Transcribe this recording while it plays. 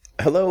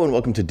Hello and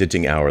welcome to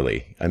Ditching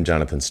Hourly. I'm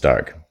Jonathan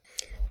Stark.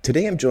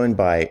 Today I'm joined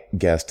by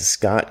guest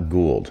Scott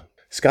Gould.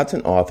 Scott's an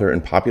author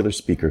and popular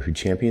speaker who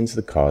champions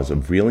the cause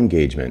of real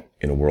engagement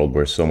in a world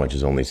where so much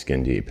is only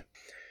skin deep.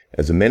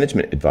 As a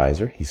management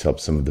advisor, he's helped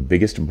some of the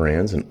biggest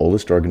brands and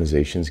oldest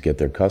organizations get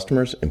their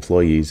customers,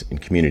 employees,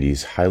 and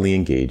communities highly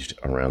engaged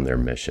around their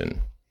mission.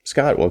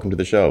 Scott, welcome to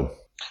the show.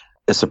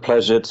 It's a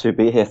pleasure to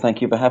be here.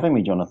 Thank you for having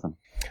me, Jonathan.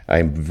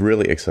 I'm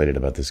really excited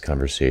about this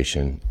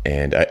conversation,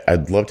 and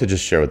I'd love to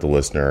just share with the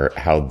listener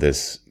how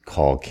this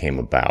call came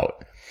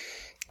about.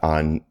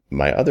 On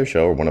my other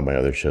show, or one of my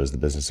other shows, The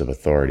Business of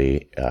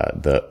Authority,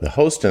 the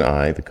host and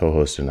I, the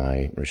co-host and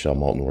I, Rochelle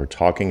Moulton, were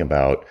talking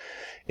about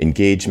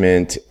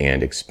engagement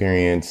and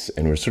experience,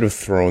 and we're sort of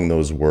throwing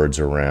those words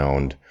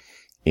around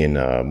in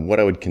what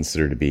I would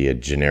consider to be a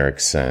generic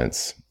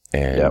sense.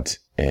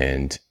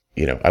 And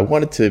you know, I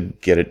wanted to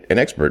get an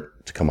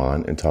expert to come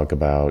on and talk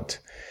about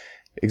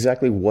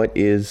exactly what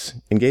is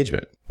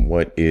engagement,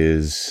 what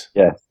is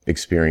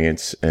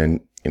experience,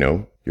 and you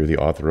know, you're the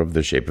author of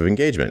The Shape of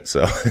Engagement,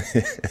 so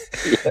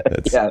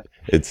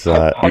it's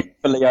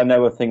hopefully I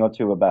know a thing or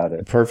two about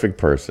it. Perfect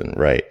person,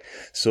 right?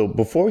 So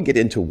before we get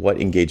into what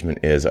engagement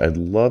is, I'd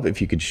love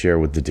if you could share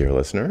with the dear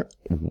listener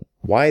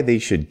why they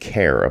should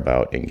care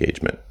about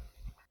engagement.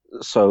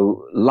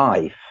 So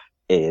life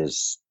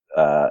is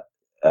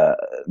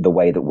the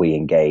way that we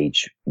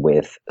engage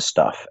with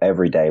stuff.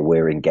 Every day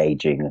we're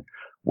engaging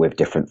with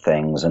different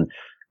things, and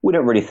we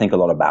don't really think a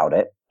lot about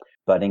it.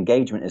 But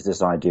engagement is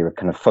this idea of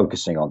kind of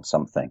focusing on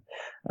something.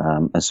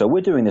 And so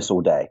we're doing this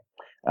all day.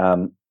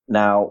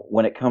 Now,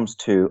 when it comes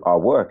to our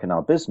work and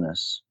our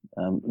business,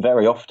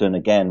 very often,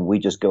 again, we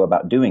just go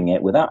about doing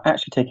it without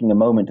actually taking a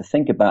moment to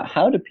think about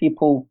how do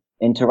people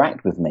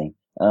interact with me?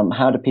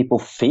 How do people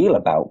feel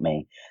about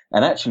me?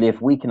 And actually,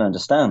 if we can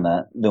understand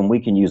that, then we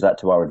can use that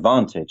to our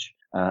advantage.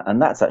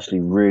 And that's actually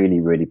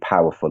really, really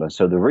powerful. And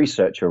so the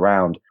research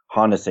around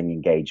harnessing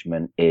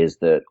engagement is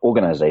that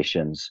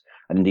organizations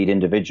and indeed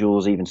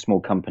individuals, even small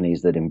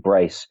companies that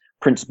embrace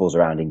principles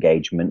around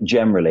engagement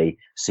generally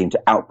seem to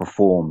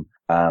outperform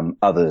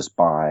others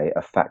by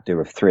a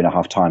factor of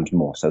 3.5 times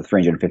more, so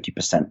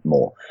 350%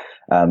 more.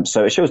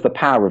 So it shows the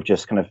power of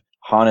just kind of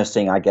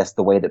harnessing, I guess,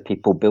 the way that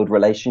people build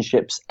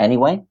relationships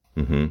anyway.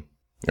 Mm-hmm.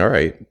 All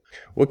right.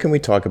 What can we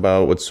talk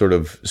about? What sort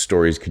of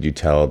stories could you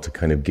tell to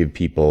kind of give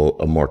people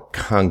a more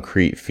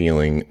concrete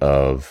feeling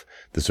of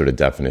the sort of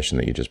definition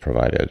that you just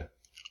provided?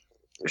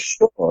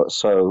 Sure.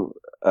 So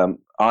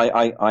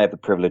I have the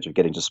privilege of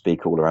getting to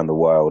speak all around the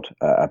world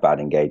about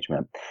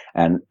engagement.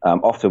 And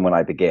often when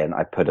I begin,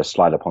 I put a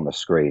slide up on the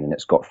screen and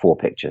it's got 4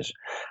 pictures.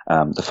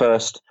 The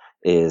first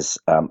is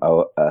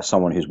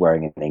someone who's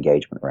wearing an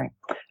engagement ring.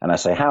 And I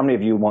say, how many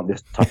of you want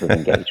this type of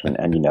engagement?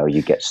 And, you know,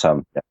 you get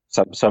some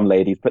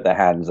ladies put their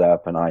hands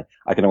up, and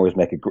I can always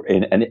make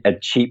a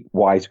cheap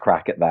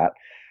wisecrack at that.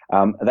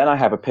 Then I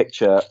have a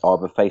picture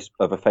of a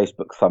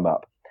Facebook thumb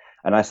up.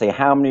 And I say,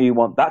 how many of you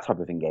want that type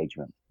of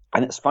engagement?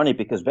 And it's funny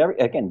because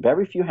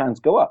very few hands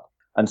go up.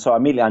 And so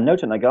immediately I note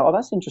it and I go, oh,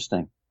 that's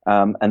interesting.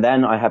 And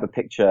then I have a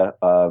picture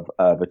of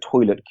a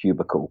toilet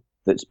cubicle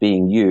that's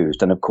being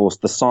used. And of course,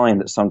 the sign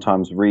that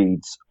sometimes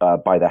reads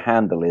by the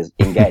handle is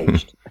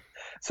engaged.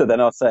 So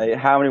then I'll say,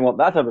 how many want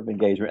that type of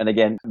engagement? And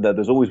again,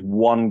 there's always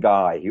one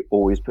guy who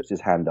always puts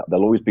his hand up.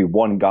 There'll always be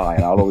one guy.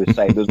 And I'll always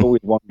say, there's always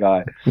one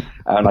guy.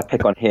 And I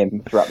pick on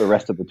him throughout the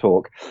rest of the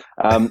talk.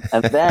 And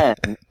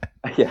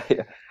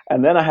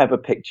then I have a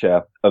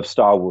picture of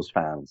Star Wars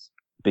fans,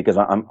 because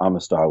I'm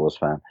a Star Wars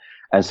fan.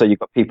 And so you've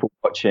got people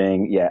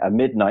watching, a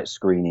midnight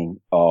screening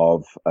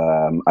of,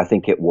 I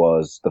think it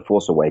was The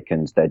Force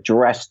Awakens. They're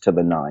dressed to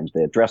the nines.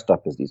 They're dressed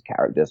up as these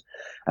characters.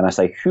 And I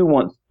say, who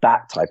wants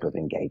that type of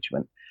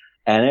engagement?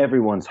 And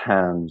everyone's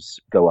hands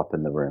go up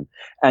in the room.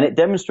 And it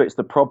demonstrates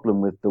the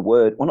problem with the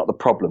word, well, not the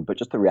problem, but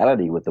just the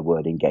reality with the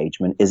word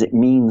engagement is it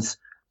means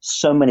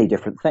so many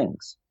different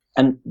things.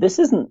 And this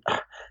isn't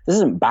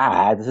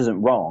bad, this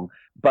isn't wrong,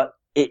 but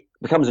it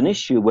becomes an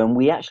issue when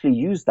we actually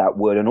use that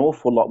word an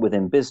awful lot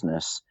within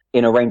business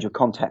in a range of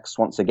contexts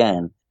once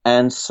again.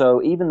 And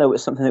so even though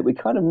it's something that we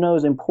kind of know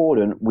is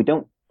important, we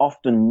don't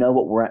often know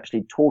what we're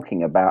actually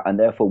talking about, and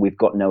therefore we've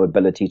got no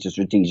ability to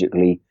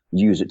strategically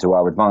use it to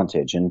our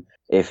advantage. And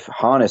if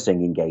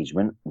harnessing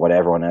engagement,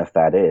 whatever on earth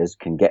that is,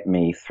 can get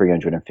me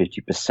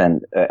 350%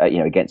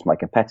 against my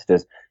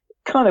competitors,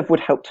 kind of would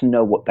help to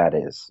know what that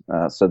is.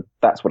 So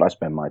that's what I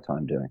spend my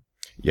time doing.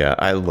 Yeah,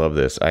 I love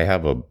this. I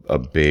have a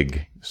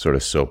big sort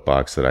of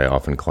soapbox that I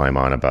often climb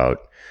on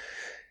about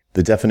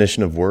the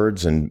definition of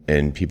words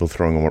and people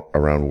throwing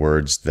around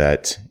words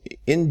that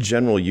in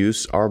general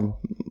use are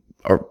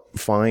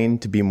fine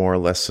to be more or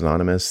less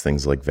synonymous.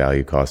 Things like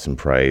value, cost, and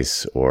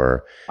price,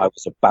 or... I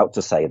was about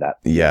to say that.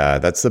 Yeah,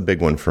 that's the big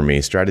one for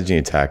me. Strategy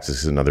and tactics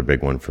is another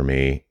big one for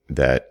me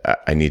that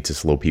I need to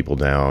slow people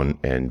down.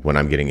 And when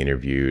I'm getting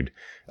interviewed,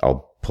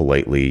 I'll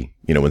politely,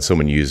 when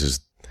someone uses,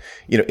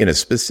 in a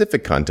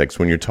specific context,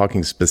 when you're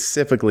talking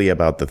specifically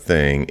about the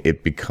thing,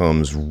 it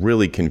becomes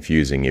really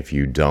confusing if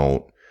you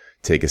don't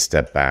take a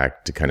step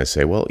back to kind of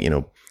say, well,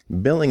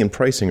 billing and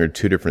pricing are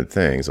two different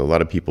things. A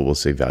lot of people will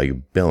say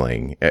value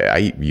billing.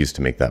 I used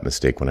to make that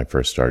mistake when I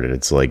first started.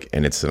 It's like,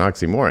 and it's an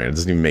oxymoron. It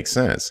doesn't even make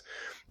sense,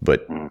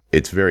 but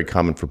it's very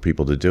common for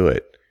people to do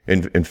it.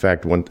 In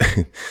fact,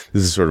 this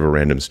is sort of a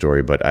random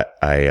story, but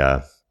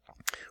I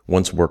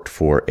once worked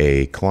for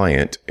a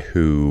client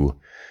who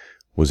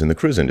was in the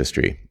cruise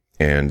industry,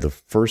 and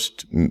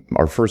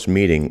our first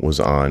meeting was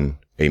on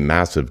a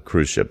massive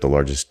cruise ship, the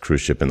largest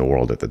cruise ship in the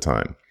world at the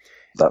time.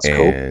 That's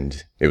cool.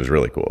 And it was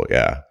really cool.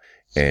 Yeah.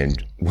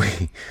 And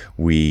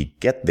we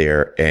get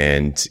there,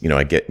 and, you know,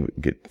 I get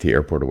to the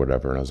airport or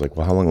whatever. And I was like,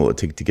 well, how long will it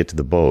take to get to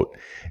the boat?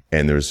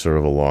 And there's sort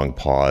of a long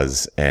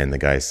pause. And the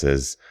guy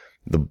says,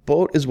 the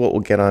boat is what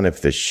we'll get on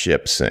if the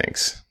ship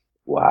sinks.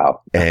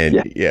 Wow. And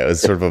it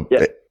was sort of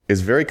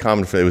it's very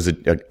common it was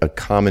a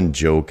common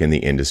joke in the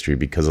industry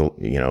because,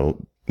 you know,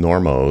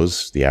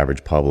 normos, the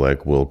average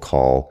public, will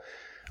call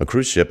a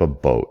cruise ship a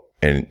boat.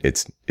 And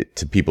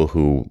to people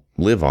who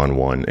live on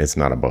one, it's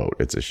not a boat,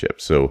 it's a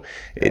ship. So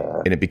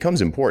it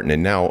becomes important.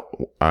 And now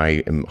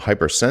I am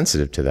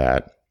hypersensitive to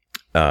that.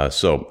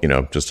 So, you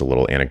know, just a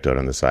little anecdote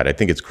on the side. I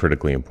think it's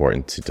critically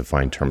important to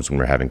define terms when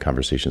we're having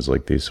conversations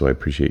like these. So I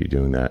appreciate you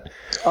doing that.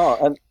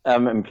 Oh,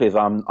 and please,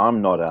 I'm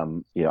not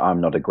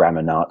I'm not a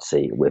grammar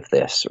Nazi with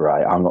this,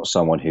 right? I'm not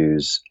someone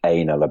who's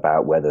anal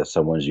about whether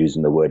someone's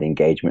using the word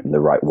engagement in the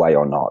right way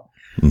or not.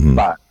 Mm-hmm.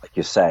 But like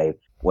you say,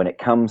 when it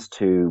comes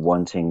to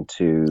wanting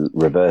to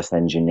reverse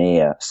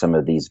engineer some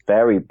of these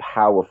very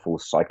powerful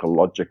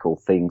psychological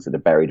things that are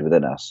buried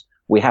within us,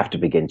 we have to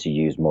begin to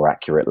use more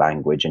accurate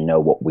language and know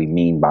what we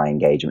mean by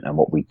engagement and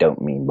what we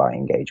don't mean by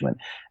engagement.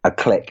 A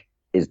click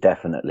is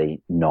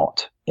definitely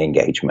not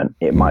engagement.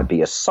 It might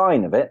be a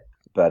sign of it,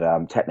 but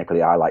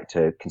technically I like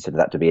to consider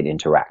that to be an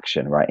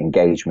interaction, right?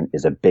 Engagement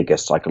is a bigger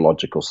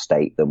psychological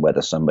state than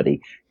whether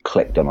somebody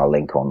clicked on a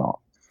link or not.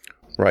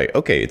 Right.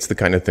 Okay. It's the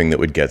kind of thing that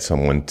would get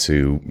someone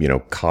to, you know,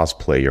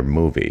 cosplay your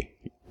movie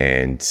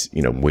and,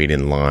 you know, wait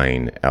in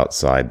line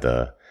outside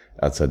the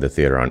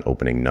theater on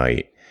opening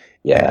night.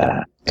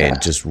 Yeah.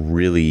 And just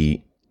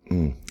really,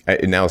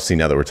 now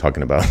that we're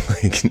talking about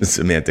like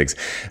semantics,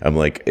 I'm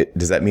like,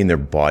 does that mean they're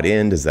bought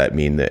in? Does that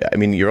mean that, I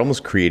mean,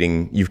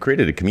 you've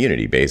created a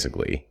community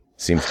basically,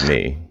 seems to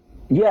me.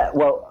 Yeah.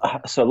 Well,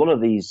 so a lot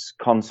of these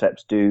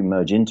concepts do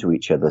merge into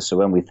each other. So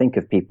when we think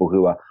of people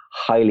who are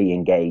highly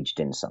engaged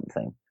in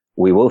something,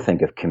 we will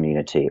think of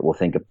community, we'll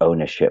think of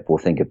ownership, we'll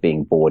think of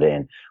being bought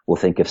in, we'll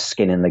think of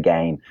skin in the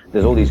game.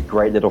 There's all these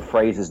great little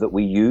phrases that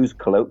we use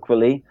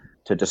colloquially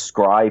to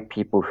describe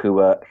people who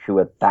are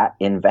that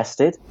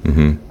invested.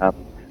 Mm-hmm.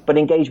 But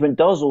engagement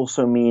does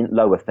also mean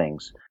lower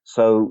things.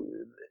 So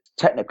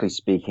technically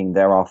speaking,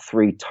 there are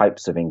three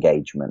types of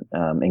engagement.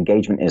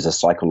 Engagement is a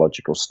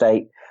psychological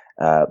state.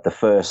 The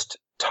first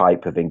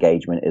type of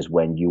engagement is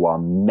when you are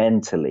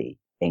mentally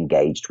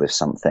engaged with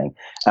something.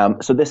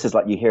 So this is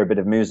like you hear a bit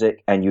of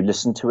music and you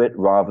listen to it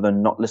rather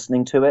than not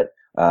listening to it.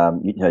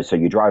 So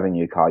you're driving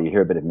your car, you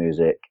hear a bit of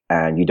music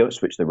and you don't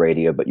switch the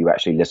radio, but you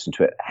actually listen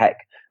to it. Heck,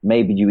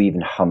 maybe you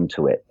even hum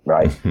to it,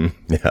 right?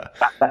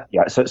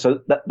 Yeah. So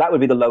that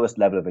would be the lowest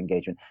level of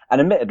engagement. And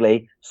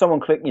admittedly,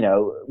 someone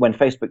when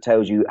Facebook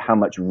tells you how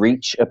much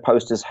reach a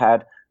post has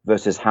had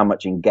versus how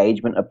much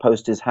engagement a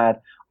post has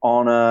had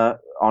on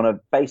a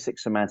basic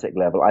semantic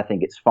level, I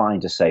think it's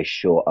fine to say,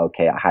 sure,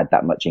 okay, I had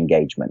that much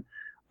engagement.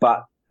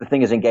 But the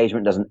thing is,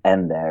 engagement doesn't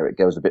end there. It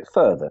goes a bit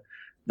further.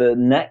 The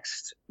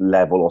next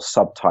level or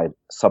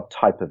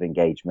subtype of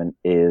engagement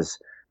is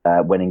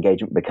when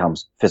engagement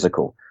becomes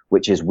physical,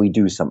 which is we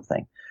do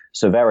something.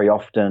 So very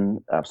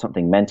often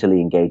something mentally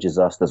engages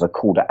us. There's a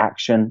call to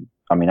action.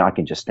 I mean, I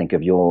can just think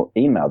of your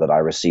email that I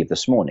received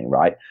this morning,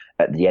 right?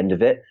 At the end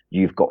of it,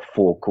 you've got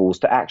 4 calls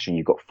to action.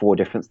 You've got 4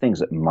 different things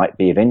that might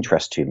be of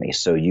interest to me.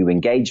 So you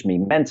engage me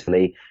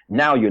mentally.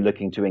 Now you're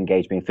looking to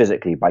engage me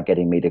physically by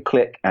getting me to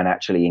click and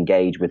actually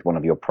engage with one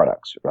of your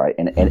products, right?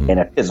 In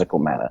a physical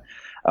manner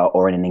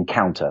or in an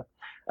encounter.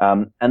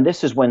 And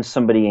this is when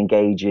somebody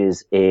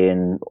engages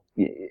in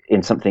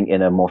something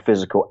in a more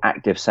physical,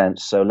 active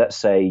sense. So let's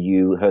say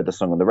you heard the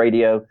song on the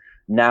radio.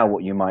 Now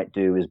what you might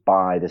do is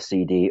buy the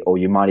CD, or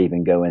you might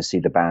even go and see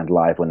the band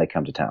live when they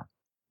come to town.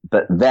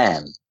 But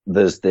then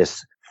there's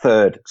this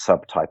third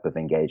subtype of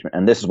engagement,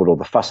 and this is what all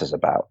the fuss is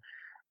about,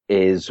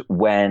 is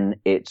when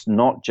it's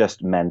not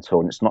just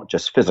mental and it's not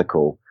just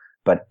physical,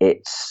 but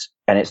it's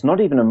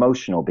not even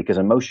emotional, because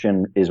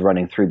emotion is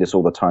running through this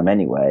all the time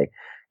anyway.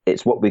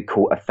 It's what we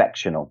call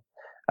affectional,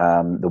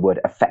 the word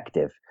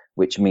affective,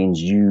 which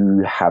means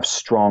you have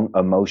strong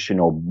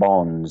emotional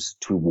bonds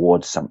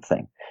towards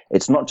something.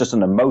 It's not just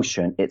an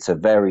emotion, it's a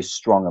very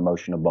strong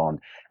emotional bond.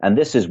 And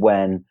this is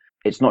when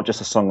it's not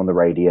just a song on the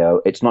radio,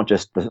 it's not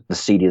just the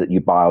CD that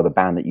you buy or the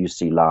band that you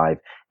see live,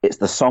 it's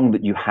the song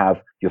that you have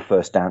your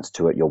first dance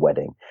to at your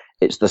wedding.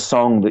 It's the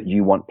song that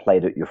you want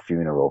played at your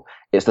funeral.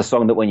 It's the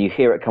song that when you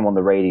hear it come on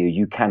the radio,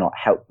 you cannot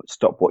help but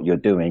stop what you're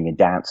doing and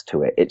dance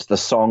to it. It's the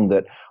song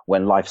that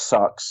when life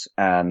sucks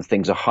and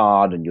things are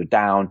hard and you're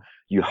down,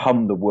 you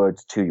hum the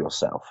words to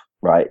yourself,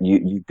 right?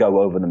 You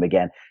go over them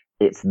again.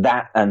 it's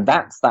that, and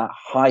that's that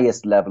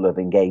highest level of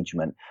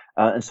engagement.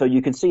 And so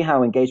you can see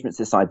how engagement's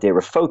this idea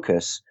of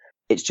focus.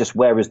 It's just,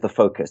 where is the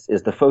focus?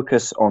 Is the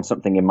focus on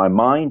something in my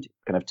mind,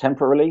 kind of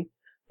temporarily?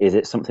 Is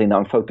it something that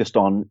I'm focused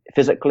on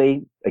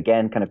physically,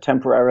 again, kind of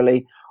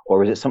temporarily?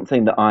 Or is it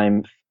something that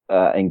I'm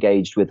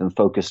engaged with and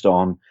focused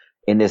on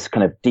in this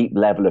kind of deep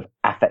level of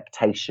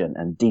affectation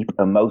and deep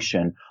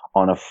emotion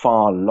on a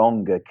far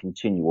longer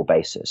continual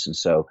basis? And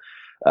so,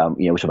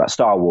 we talk about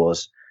Star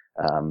Wars.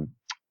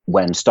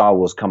 When Star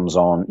Wars comes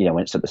on,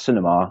 when it's at the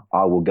cinema,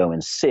 I'll go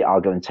and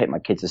take my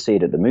kids to see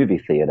it at the movie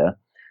theater.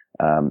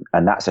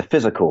 And that's a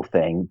physical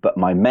thing, but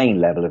my main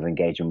level of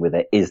engagement with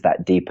it is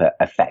that deeper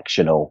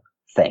affectional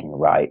thing,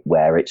 right?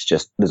 Where it's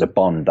just, there's a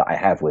bond that I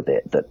have with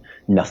it that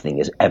nothing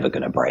is ever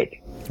going to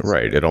break.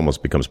 Right. It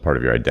almost becomes part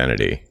of your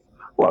identity.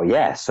 Well,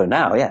 yeah. So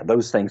now,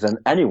 those things, and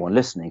anyone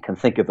listening can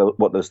think of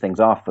what those things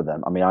are for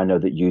them. I mean, I know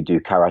that you do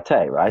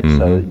karate, right? Mm-hmm.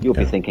 So you'll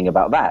be thinking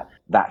about that.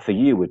 That for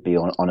you would be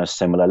on a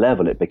similar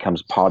level. It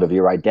becomes part of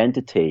your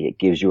identity. It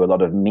gives you a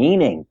lot of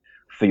meaning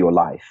for your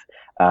life.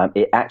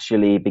 It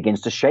actually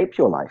begins to shape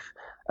your life.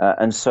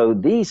 And so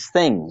these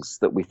things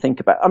that we think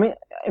about, I mean,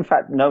 in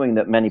fact, knowing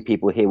that many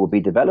people here will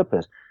be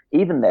developers,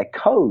 even their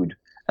code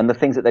and the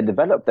things that they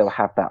develop, they'll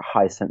have that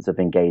high sense of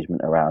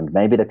engagement around.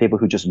 Maybe they're people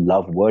who just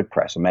love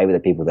WordPress, or maybe they're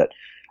people that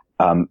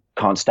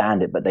can't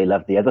stand it, but they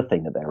love the other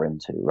thing that they're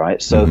into,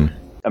 right? So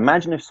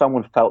imagine if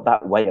someone felt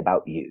that way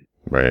about you.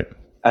 Right.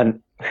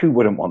 And who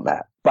wouldn't want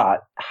that?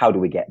 But how do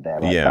we get there?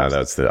 Like,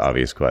 that's the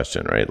obvious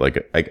question, right?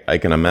 Like I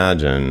can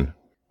imagine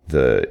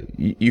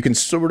you can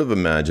sort of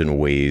imagine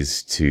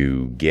ways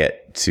to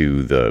get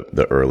to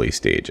the early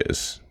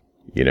stages.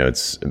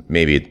 It's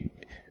maybe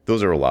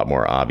those are a lot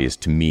more obvious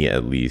to me,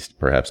 at least,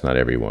 perhaps not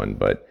everyone,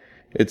 but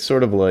it's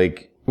sort of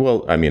like,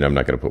 well, I mean, I'm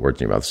not going to put words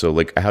in your mouth. So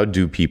like, how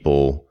do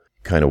people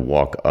kind of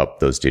walk up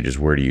those stages?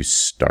 Where do you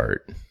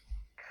start?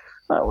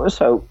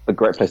 So a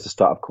great place to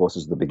start, of course,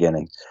 is the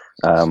beginning,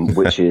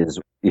 which is,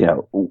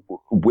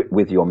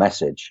 with your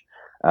message.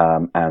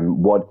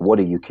 And what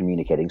are you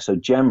communicating? So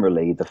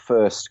generally, the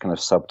first kind of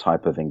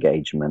subtype of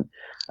engagement,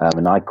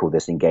 and I call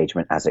this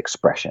engagement as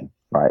expression,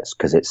 right?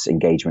 Because it's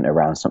engagement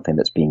around something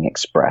that's being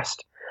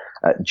expressed.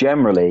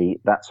 Generally,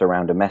 that's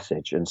around a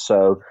message. And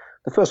so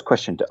the first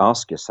question to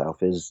ask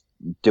yourself is,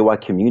 do I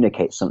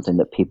communicate something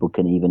that people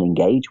can even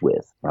engage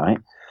with, right?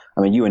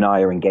 I mean, you and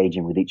I are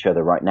engaging with each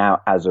other right now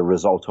as a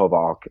result of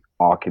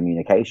our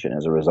communication,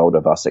 as a result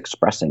of us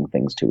expressing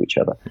things to each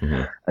other.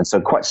 Mm-hmm. And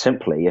so quite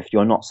simply, if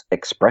you're not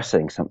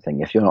expressing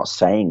something, if you're not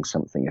saying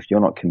something, if you're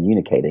not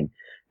communicating,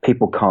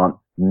 people can't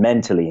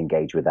mentally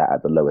engage with that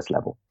at the lowest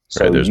level.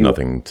 So right, there's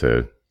nothing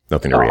to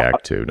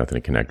react to, nothing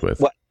to connect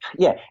with. Well,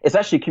 yeah, it's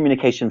actually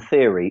communication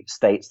theory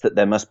states that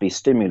there must be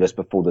stimulus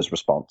before there's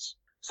response.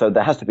 So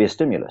there has to be a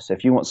stimulus.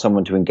 If you want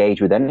someone to engage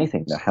with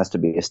anything, there has to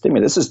be a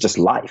stimulus. This is just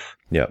life.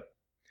 Yeah.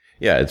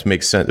 Yeah, it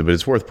makes sense, but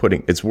it's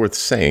worth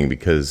saying,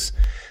 because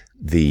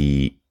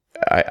I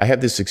have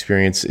this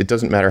experience. It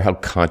doesn't matter how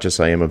conscious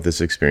I am of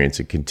this experience.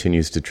 It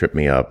continues to trip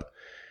me up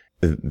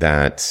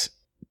that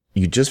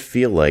you just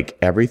feel like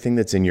everything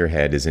that's in your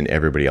head is in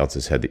everybody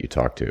else's head that you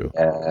talk to.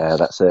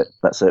 That's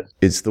it.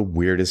 It's the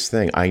weirdest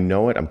thing. I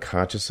know it. I'm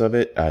conscious of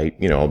it.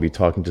 I'll be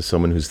talking to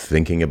someone who's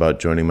thinking about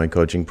joining my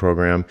coaching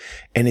program,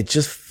 and it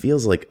just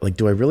feels like,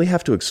 do I really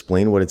have to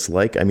explain what it's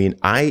like? I mean,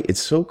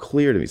 it's so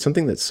clear to me.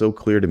 Something that's so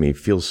clear to me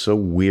feels so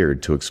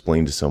weird to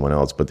explain to someone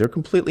else, but they're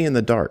completely in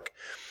the dark.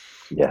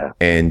 Yeah.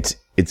 And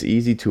it's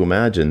easy to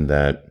imagine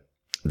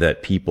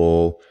that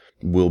people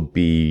will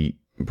be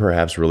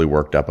perhaps really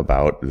worked up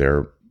about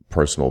their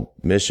personal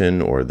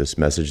mission or this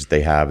message that they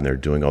have, and they're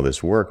doing all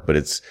this work, but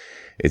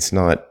it's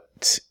not,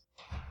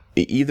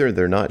 either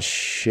they're not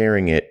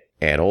sharing it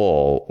at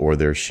all, or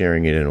they're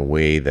sharing it in a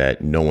way that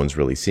no one's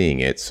really seeing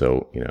it.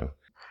 So,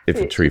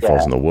 if a tree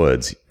falls in the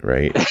woods,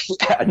 right?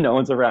 No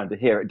one's around to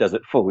hear it, does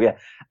it fall? Yeah.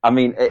 I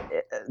mean,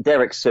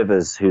 Derek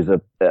Sivers, who's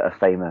a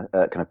famous,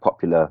 kind of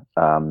popular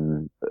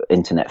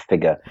internet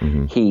figure,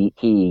 mm-hmm.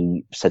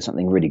 he said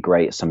something really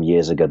great some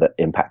years ago that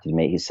impacted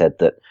me. He said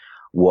that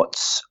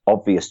what's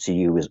obvious to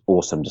you is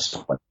awesome to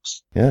someone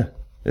else. Yeah,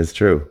 it's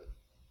true.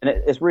 And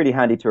it's really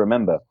handy to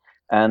remember.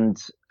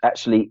 And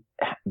actually,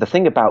 the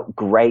thing about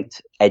great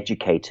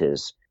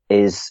educators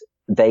is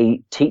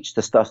they teach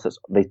the stuff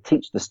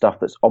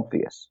that's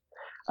obvious.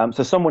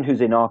 So someone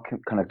who's in our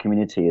kind of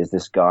community is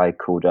this guy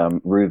called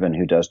Reuven,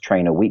 who does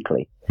Trainer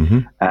Weekly. Mm-hmm.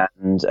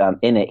 And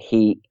in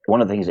it,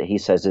 one of the things that he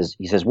says,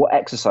 what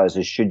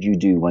exercises should you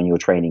do when you're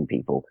training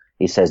people?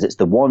 He says it's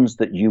the ones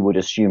that you would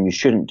assume you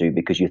shouldn't do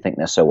because you think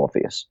they're so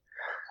obvious.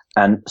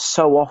 And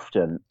so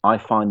often I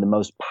find the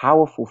most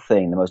powerful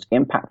thing, the most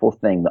impactful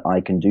thing that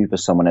I can do for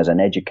someone as an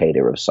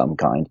educator of some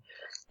kind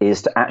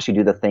is to actually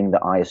do the thing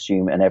that I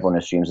assume and everyone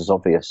assumes is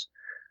obvious.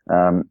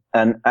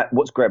 And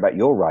what's great about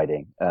your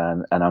writing,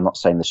 and I'm not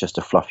saying this just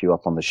to fluff you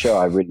up on the show,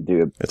 I really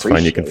do appreciate. It's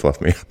fine, you can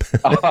fluff me up.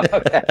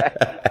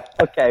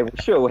 Oh, okay, well,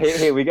 sure.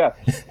 Here we go.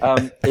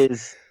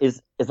 Is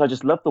I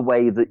just love the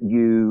way that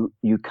you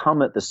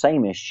come at the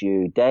same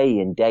issue day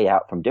in, day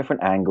out from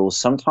different angles.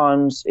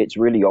 Sometimes it's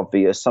really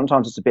obvious,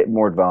 sometimes it's a bit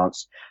more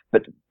advanced,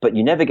 but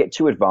you never get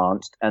too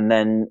advanced, and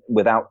then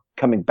without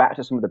coming back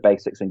to some of the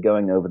basics and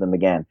going over them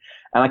again.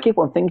 And I keep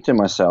on thinking to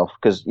myself,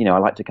 because I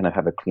like to kind of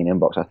have a clean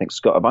inbox. I think,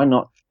 Scott, have I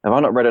not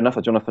read enough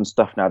of Jonathan's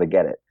stuff now to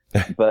get it?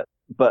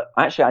 But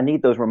actually, I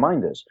need those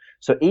reminders.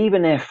 So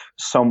even if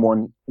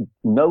someone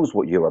knows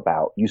what you're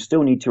about, you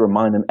still need to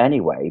remind them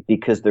anyway,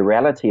 because the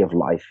reality of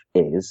life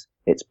is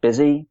it's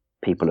busy.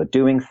 People are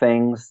doing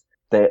things.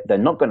 They're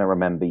not going to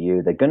remember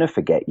you. They're going to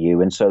forget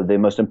you. And so the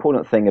most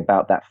important thing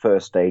about that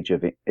first stage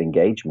of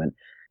engagement,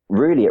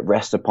 really, it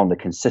rests upon the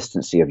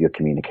consistency of your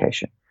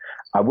communication.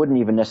 I wouldn't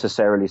even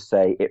necessarily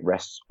say it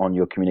rests on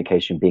your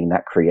communication being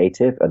that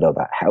creative, although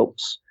that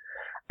helps.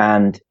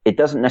 And it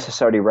doesn't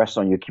necessarily rest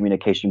on your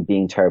communication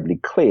being terribly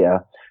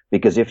clear,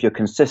 because if you're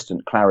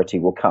consistent, clarity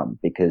will come,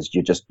 because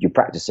you're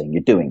practicing,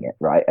 you're doing it,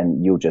 right?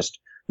 And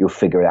you'll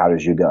figure it out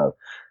as you go.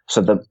 So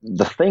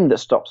the thing that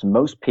stops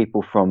most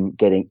people from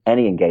getting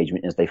any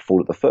engagement is they fall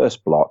at the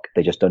first block.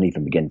 They just don't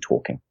even begin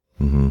talking.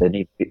 Mm-hmm.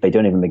 They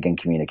don't even begin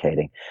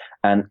communicating.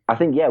 And I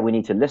think, we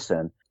need to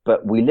listen,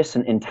 but we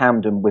listen in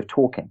tandem with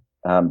talking.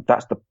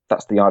 That's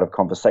the art of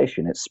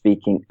conversation. It's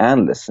speaking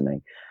and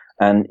listening.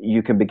 And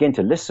you can begin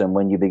to listen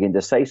when you begin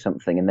to say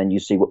something, and then you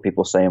see what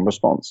people say in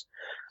response.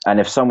 And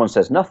if someone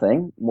says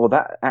nothing, well,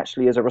 that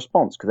actually is a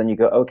response, because then you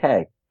go,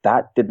 okay,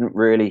 that didn't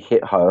really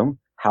hit home.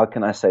 How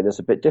can I say this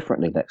a bit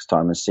differently next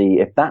time, and see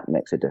if that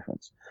makes a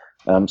difference?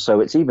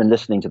 So it's even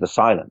listening to the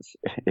silence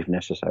if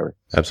necessary.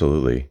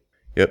 Absolutely.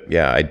 Yep.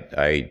 Yeah.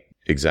 I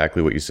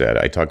exactly what you said.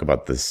 I talk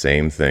about the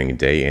same thing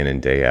day in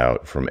and day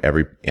out from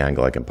every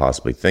angle I can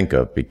possibly think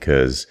of,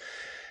 because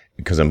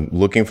I'm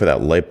looking for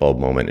that light bulb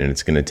moment, and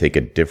it's going to take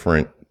a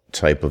different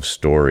type of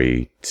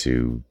story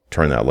to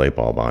turn that light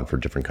bulb on for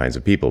different kinds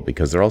of people,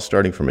 because they're all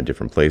starting from a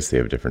different place. They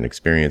have a different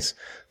experience.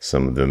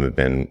 Some of them have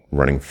been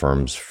running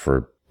firms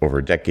for over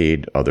a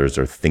decade. Others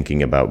are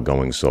thinking about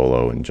going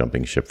solo and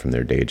jumping ship from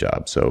their day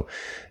job. So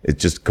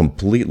it's just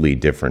completely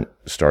different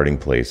starting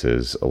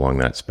places along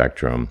that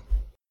spectrum.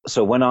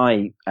 So when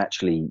I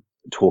actually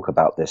talk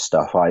about this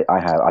stuff,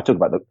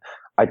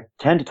 I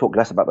tend to talk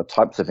less about the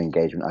types of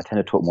engagement. I tend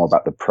to talk more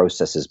about the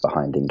processes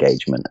behind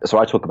engagement. So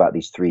I talk about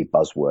these three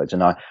buzzwords,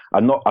 and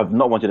I've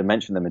not wanted to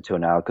mention them until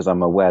now, because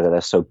I'm aware that they're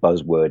so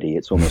buzzwordy,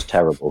 it's almost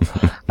terrible.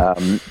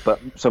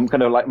 But some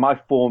kind of like my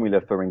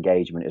formula for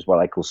engagement is what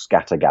I call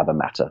scatter, gather,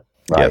 matter.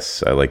 Right?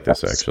 Yes, I like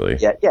this actually.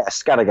 Yeah,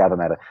 scatter, gather,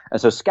 matter. And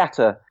so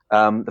scatter,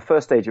 the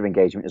first stage of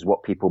engagement is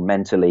what people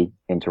mentally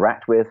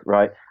interact with,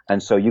 right?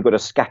 And so you've got to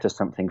scatter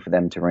something for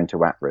them to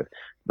interact with.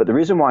 But the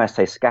reason why I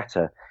say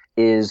scatter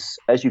is,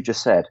 as you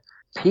just said,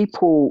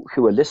 people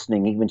who are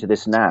listening even to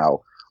this now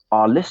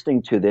are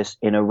listening to this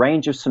in a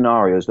range of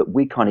scenarios that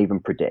we can't even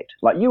predict.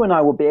 Like you and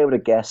I will be able to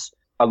guess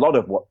a lot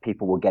of what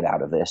people will get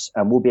out of this,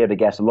 and we'll be able to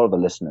guess a lot of the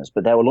listeners,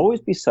 but there will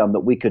always be some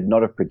that we could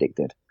not have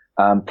predicted,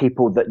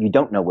 people that you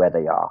don't know where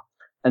they are.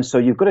 And so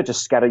you've got to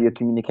just scatter your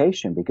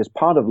communication, because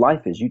part of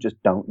life is you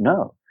just don't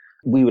know.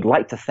 We would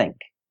like to think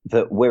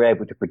that we're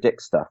able to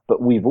predict stuff,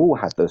 but we've all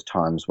had those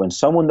times when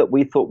someone that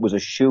we thought was a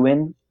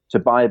shoo-in to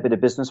buy a bit of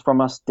business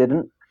from us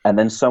didn't, and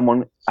then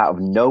someone out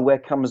of nowhere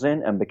comes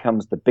in and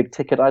becomes the big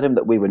ticket item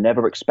that we were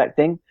never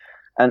expecting.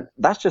 And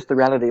that's just the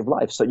reality of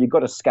life. So you've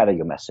got to scatter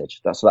your message.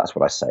 That's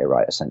what I say,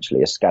 right?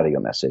 Essentially, is scatter your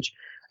message.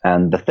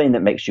 And the thing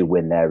that makes you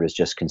win there is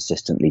just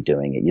consistently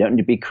doing it. You don't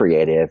need to be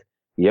creative.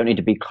 You don't need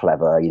to be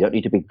clever. You don't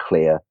need to be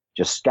clear.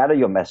 Just scatter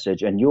your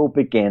message, and you'll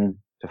begin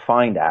to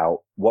find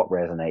out what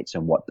resonates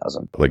and what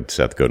doesn't. Like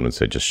Seth Godin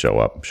said, just show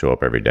up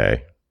every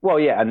day. Well,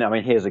 yeah, and I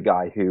mean, here's a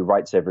guy who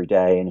writes every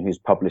day and who's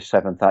published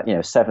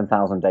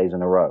 7,000 days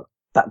in a row.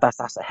 That's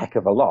a heck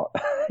of a lot.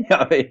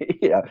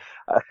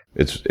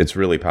 It's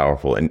really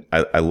powerful, and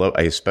I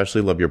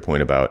especially love your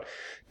point about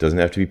doesn't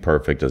have to be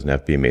perfect, doesn't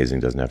have to be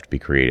amazing, doesn't have to be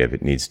creative.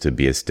 It needs to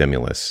be a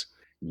stimulus.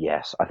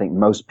 Yes, I think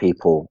most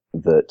people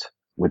that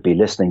would be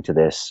listening to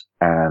this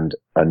and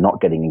are not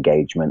getting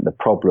engagement, the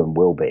problem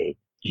will be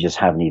you just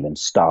haven't even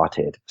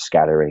started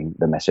scattering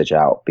the message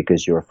out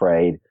because you're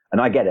afraid. And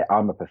I get it.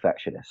 I'm a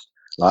perfectionist.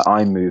 Like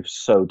I move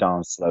so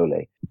darn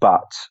slowly,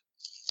 but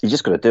you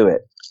just got to do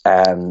it.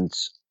 And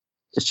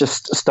it's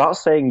just start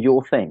saying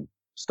your thing,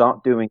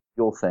 start doing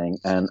your thing.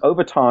 And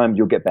over time,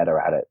 you'll get better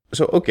at it.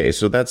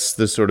 So that's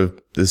the sort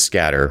of the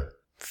scatter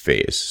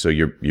phase. So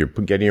you're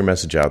getting your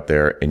message out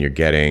there and you're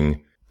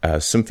getting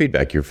some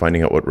feedback. You're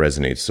finding out what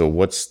resonates. So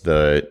what's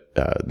the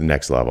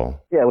next level?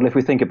 Yeah, well, if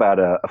we think about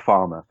a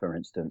farmer, for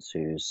instance,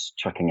 who's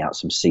chucking out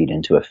some seed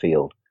into a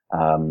field,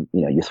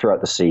 you throw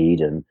out the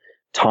seed and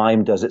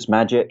time does its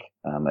magic.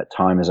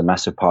 Time is a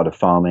massive part of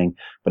farming,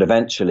 but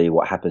eventually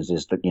what happens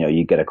is that,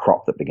 you get a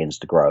crop that begins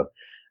to grow.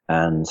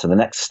 And so the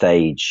next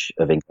stage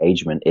of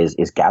engagement is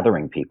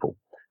gathering people.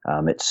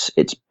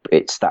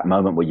 It's that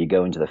moment where you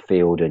go into the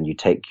field and you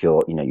take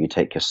your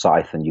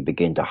scythe and you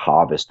begin to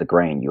harvest the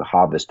grain. You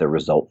harvest the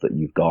result that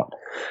you've got.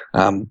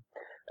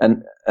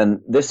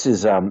 And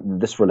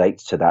this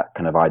relates to that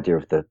kind of idea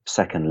of the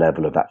second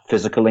level of that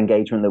physical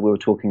engagement that we were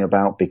talking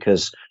about,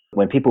 because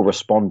when people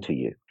respond to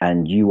you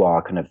and you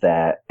are kind of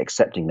there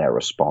accepting their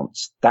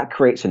response, that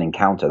creates an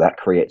encounter, that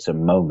creates a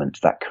moment,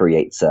 that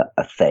creates a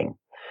thing.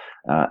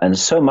 And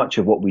so much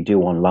of what we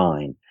do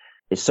online,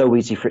 it's so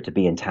easy for it to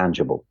be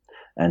intangible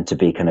and to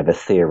be kind of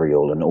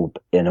ethereal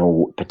and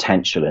all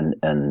potential.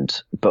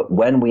 But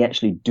when we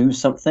actually do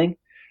something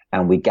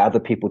and we gather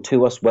people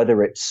to us,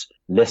 whether it's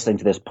listening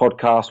to this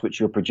podcast, which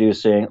you're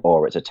producing,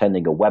 or it's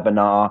attending a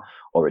webinar,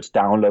 or it's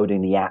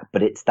downloading the app,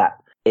 but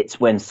it's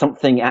when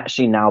something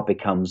actually now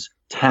becomes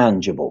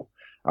tangible.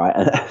 Right.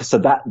 And so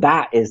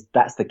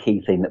that's the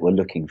key thing that we're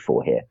looking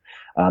for here.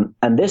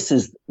 And this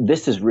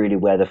is really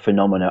where the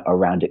phenomena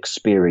around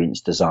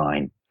experience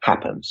design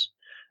happens.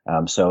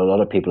 So a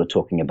lot of people are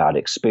talking about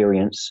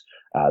experience.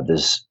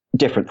 There's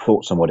different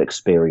thoughts on what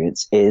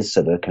experience is.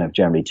 So there are kind of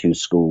generally two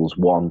schools.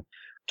 One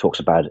talks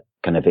about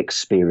kind of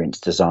experience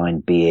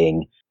design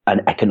being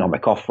an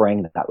economic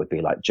offering. That would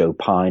be like Joe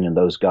Pine and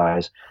those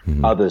guys.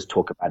 Mm-hmm. Others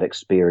talk about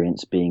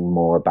experience being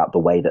more about the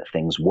way that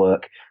things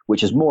work,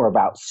 which is more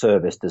about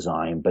service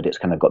design, but it's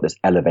kind of got this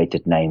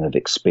elevated name of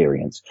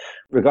experience.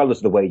 Regardless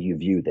of the way you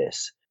view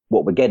this,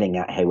 what we're getting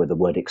at here with the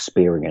word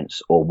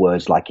experience or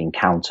words like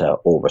encounter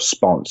or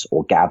response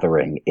or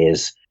gathering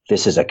is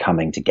this is a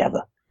coming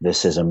together.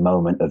 This is a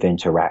moment of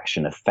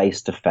interaction, a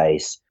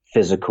face-to-face,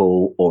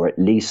 physical, or at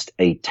least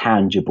a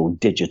tangible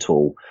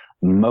digital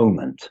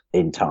moment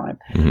in time.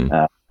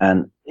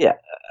 Mm-hmm.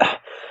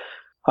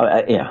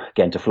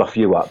 Again, to fluff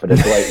you up, but a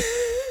great,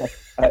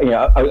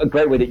 a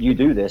great way that you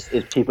do this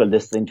is people are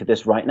listening to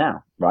this right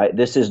now, right?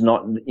 This is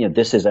not,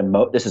 this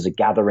is a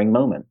gathering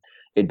moment.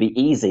 It'd be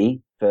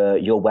easy for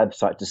your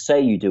website to say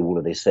you do all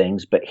of these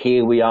things, but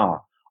here we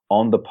are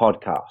on the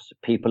podcast.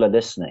 People are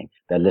listening.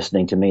 They're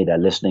listening to me. They're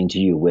listening to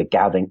you. We're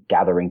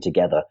gathering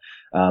together.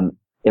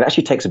 It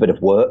actually takes a bit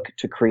of work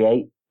to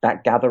create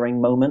that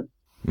gathering moment.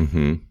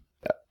 Mm-hmm.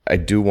 I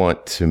do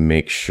want to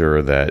make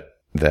sure that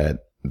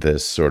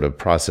this sort of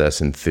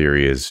process in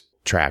theory is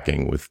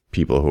tracking with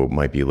people who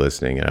might be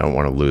listening, and I don't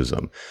want to lose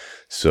them.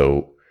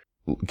 So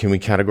can we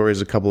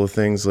categorize a couple of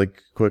things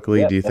like quickly?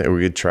 Yep. Do you think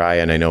we could try?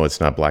 And I know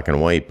it's not black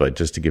and white, but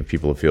just to give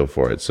people a feel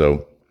for it.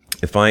 So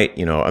if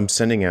I'm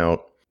sending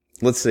out,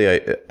 let's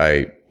say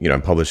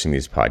I'm publishing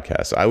these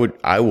podcasts,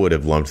 I would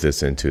have lumped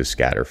this into a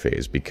scatter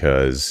phase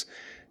because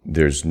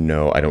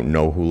I don't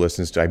know who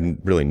listens to it. I have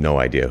really no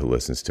idea who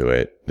listens to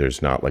it.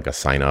 There's not like a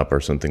sign up or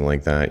something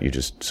like that. You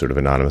just sort of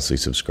anonymously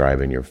subscribe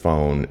in your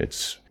phone.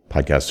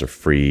 Podcasts are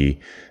free.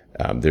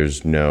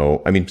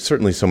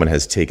 Certainly someone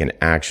has taken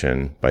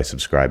action by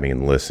subscribing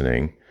and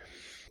listening.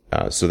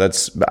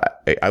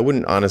 I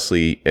wouldn't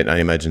honestly, and I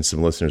imagine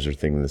some listeners are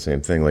thinking the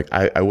same thing. Like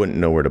I wouldn't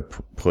know where to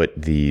put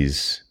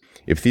these.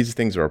 If these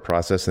things are a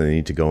process and they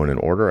need to go in an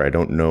order, I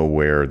don't know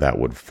where that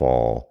would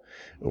fall.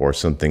 Or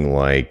something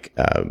like,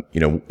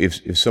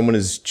 if someone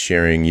is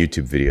sharing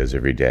YouTube videos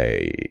every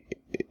day,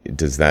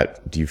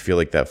 do you feel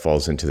like that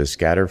falls into the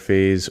scatter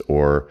phase?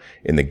 Or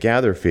in the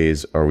gather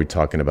phase, are we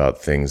talking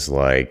about things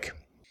like,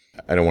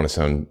 I don't want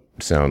to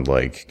sound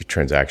like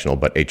transactional,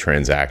 but a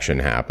transaction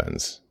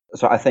happens?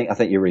 So I think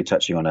you're really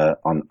touching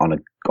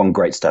on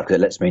great stuff, because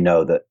it lets me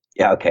know that,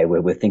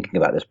 we're thinking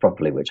about this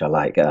properly, which I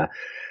like.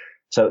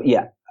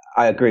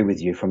 I agree with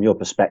you. From your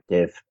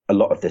perspective, a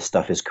lot of this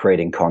stuff is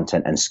creating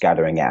content and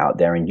scattering it out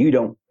there, and you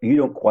don't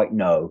quite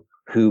know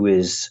who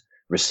is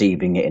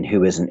receiving it and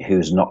who isn't,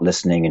 who's not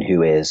listening and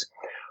who is.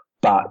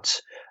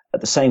 But at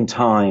the same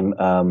time,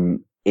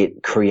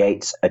 it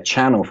creates a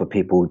channel for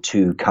people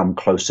to come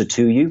closer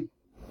to you.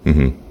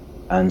 Mm-hmm.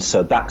 And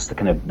so that's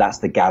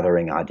the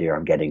gathering idea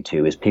I'm getting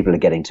to, is people are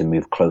getting to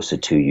move closer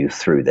to you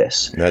through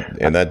this.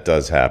 That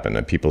does happen.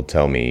 And people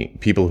tell me,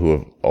 people who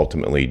have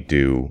ultimately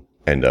do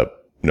end up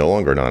no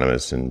longer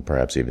anonymous, and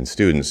perhaps even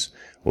students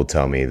will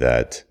tell me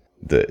that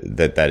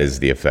that is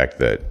the effect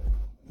that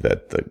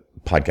the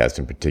podcast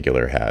in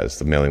particular has.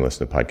 The mailing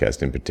list of the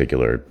podcast in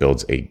particular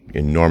builds a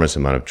enormous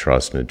amount of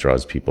trust, and it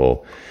draws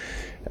people.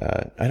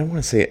 I don't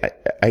want to say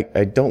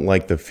I don't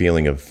like the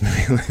feeling of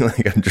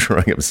like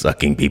I'm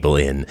sucking people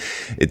in.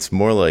 It's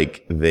more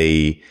like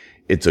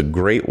it's a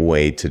great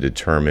way to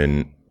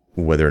determine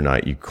whether or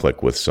not you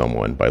click with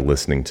someone by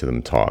listening to them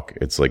talk.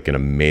 It's like an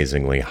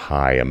amazingly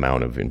high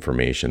amount of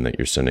information that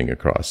you're sending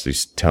across.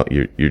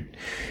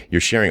 You're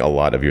sharing a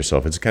lot of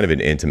yourself. It's kind of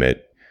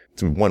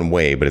it's one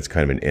way, but it's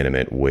kind of an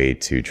intimate way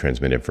to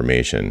transmit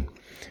information.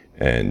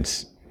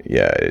 And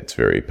it's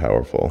very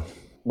powerful.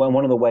 Well,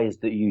 one of the ways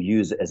that you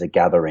use it as a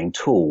gathering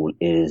tool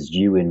is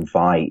you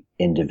invite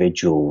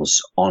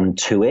individuals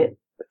onto it.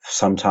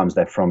 Sometimes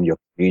they're from your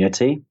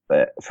community,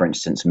 but for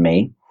instance,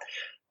 me.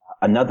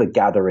 Another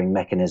gathering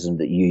mechanism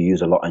that you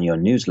use a lot in your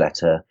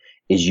newsletter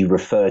is you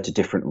refer to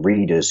different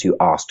readers who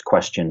asked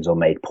questions or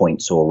made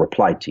points or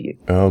replied to you.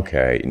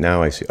 Okay,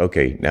 now I see.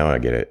 Okay, now I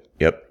get it.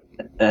 Yep.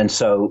 And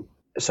so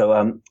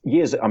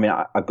years,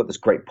 I've got this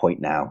great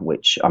point now,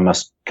 which I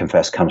must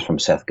confess comes from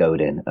Seth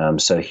Godin.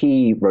 So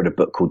he wrote a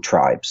book called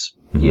Tribes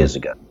years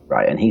ago,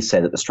 right? And he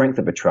said that the strength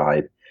of a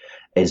tribe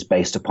is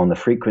based upon the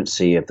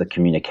frequency of the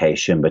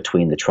communication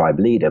between the tribe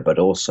leader, but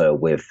also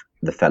with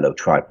the fellow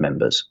tribe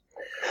members.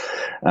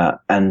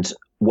 And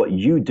what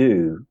you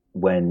do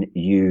when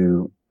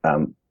you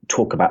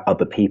talk about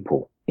other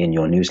people in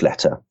your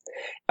newsletter,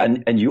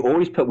 and you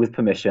always put with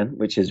permission,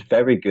 which is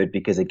very good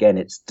because, again,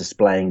 it's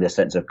displaying the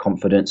sense of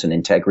confidence and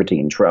integrity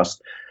and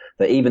trust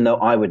that even though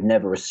I would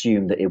never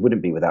assume that it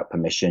wouldn't be without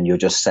permission, you're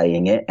just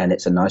saying it, and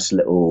it's a nice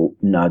little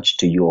nudge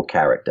to your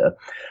character.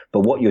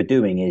 But what you're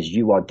doing is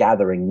you are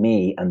gathering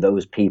me and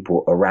those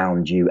people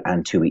around you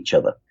and to each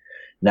other.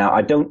 Now,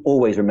 I don't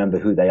always remember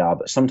who they are,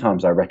 but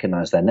sometimes I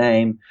recognize their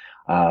name.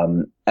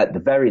 At the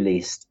very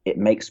least, it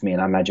makes me,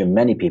 and I imagine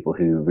many people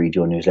who read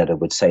your newsletter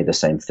would say the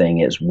same thing,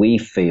 is we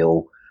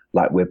feel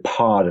like we're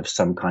part of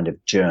some kind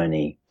of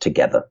journey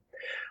together.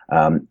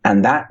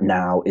 And that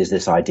now is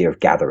this idea of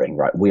gathering,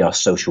 right? We are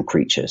social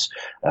creatures.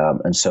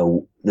 And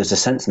so there's a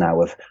sense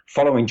now of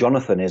following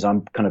Jonathan is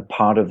I'm kind of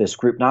part of this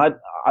group. Now,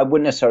 I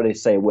wouldn't necessarily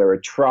say we're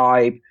a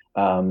tribe,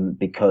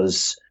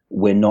 because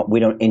we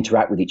don't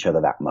interact with each other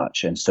that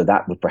much. And so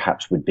that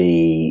would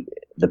be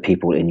the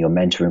people in your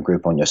mentoring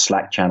group, on your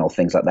Slack channel,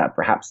 things like that.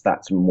 Perhaps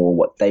that's more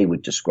what they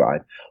would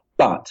describe.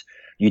 But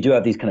you do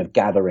have these kind of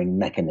gathering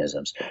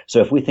mechanisms.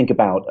 So if we think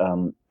about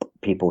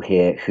people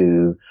here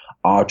who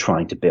are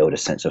trying to build a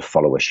sense of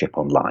followership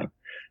online,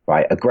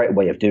 right? A great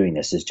way of doing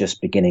this is just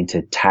beginning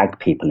to tag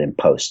people in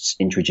posts,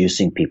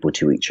 introducing people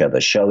to each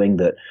other, showing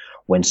that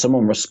when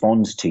someone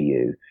responds to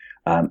you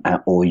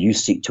or you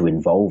seek to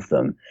involve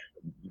them,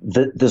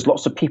 there's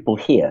lots of people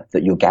here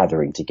that you're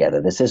gathering together.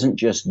 This isn't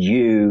just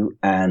you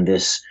and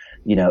this,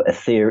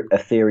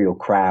 ethereal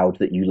crowd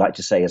that you like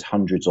to say is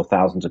hundreds or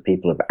thousands of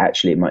people, but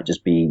actually it might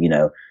just be,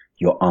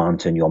 your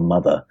aunt and your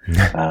mother,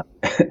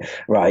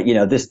 right?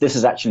 This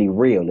is actually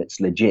real. It's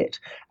legit.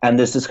 And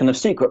there's this kind of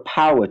secret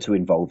power to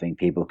involving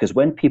people, because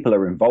when people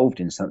are involved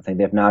in something,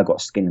 they've now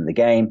got skin in the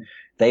game.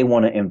 They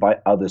want to invite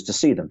others to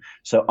see them.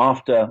 So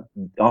after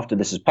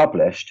this is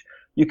published,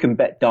 you can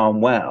bet darn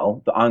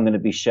well that I'm going to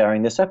be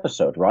sharing this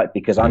episode, right?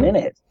 Because I'm in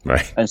it.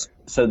 Right. And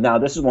so now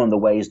this is one of the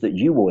ways that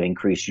you will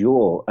increase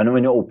and I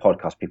mean, all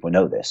podcast people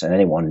know this, and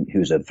anyone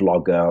who's a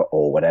vlogger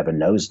or whatever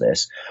knows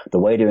this. The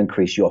way to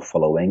increase your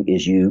following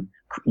is you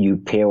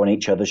appear on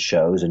each other's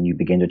shows and you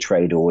begin to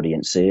trade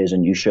audiences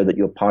and you show that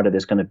you're part of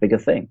this kind of bigger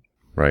thing.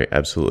 Right.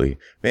 Absolutely.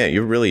 Man,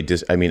 you're really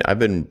I've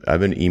been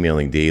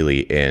emailing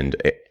daily and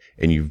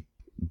you've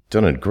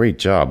done a great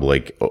job,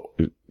 like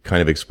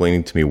kind of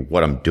explaining to me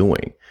what I'm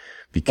doing.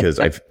 Because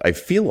I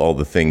feel all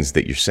the things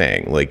that you're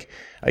saying. Like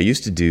I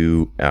used to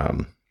do,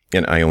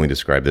 and I only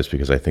describe this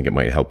because I think it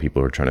might help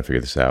people who are trying to figure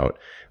this out.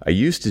 I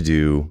used to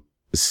do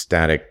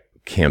static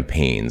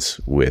campaigns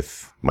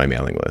with my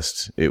mailing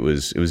list. It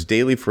was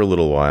daily for a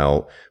little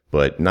while,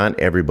 but not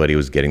everybody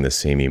was getting the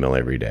same email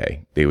every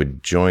day. They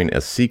would join a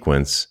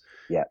sequence,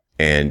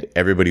 and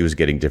everybody was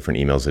getting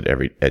different emails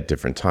at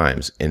different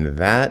times, and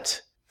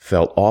that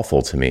felt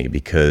awful to me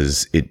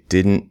because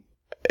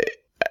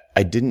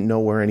I didn't know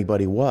where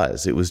anybody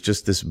was. It was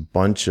just this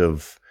bunch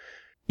of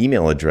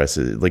email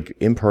addresses, like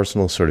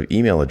impersonal sort of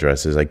email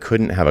addresses. I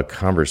couldn't have a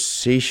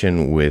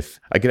conversation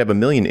I could have a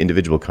million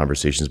individual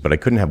conversations, but I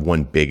couldn't have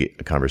one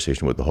big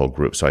conversation with the whole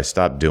group. So I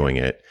stopped doing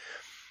it.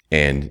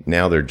 And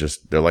now they're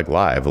like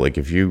live. Like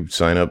if you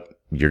sign up,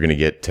 you're going to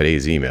get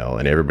today's email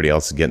and everybody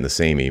else is getting the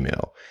same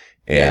email.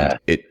 And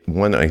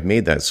when I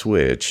made that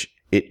switch,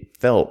 it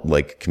felt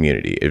like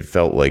community. It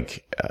felt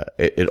like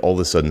it all of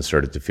a sudden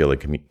started to feel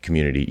like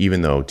community,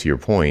 even though, to your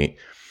point,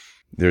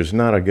 there's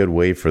not a good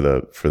way for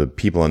the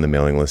people on the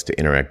mailing list to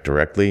interact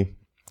directly.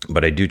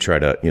 But I do try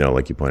to,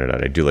 like you pointed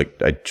out,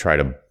 I try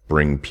to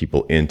bring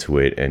people into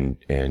it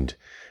and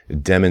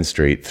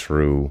demonstrate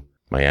through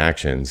my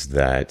actions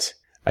that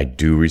I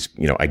do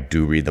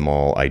read them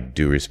all. I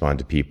do respond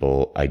to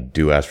people. I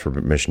do ask for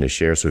permission to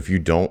share. So if you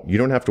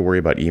don't have to worry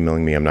about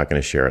emailing me. I'm not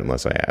going to share it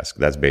unless I ask.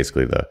 That's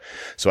basically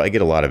so I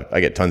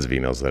get tons of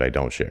emails that I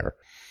don't share.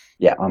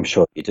 Yeah, I'm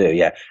sure you do.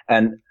 Yeah.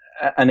 And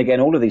again,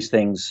 all of these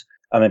things,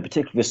 I mean,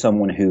 particularly for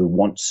someone who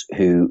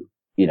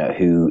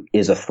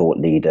is a thought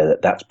leader,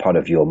 that's part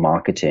of your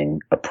marketing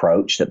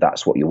approach,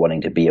 that's what you're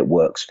wanting to be. It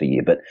works for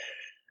you. But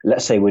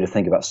let's say we're to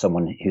think about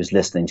someone who's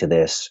listening to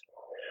this,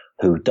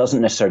 who doesn't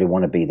necessarily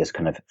want to be this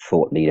kind of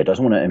thought leader,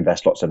 doesn't want to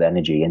invest lots of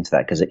energy into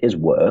that because it is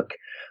work,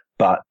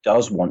 but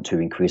does want to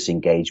increase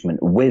engagement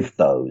with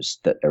those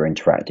that are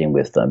interacting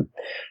with them.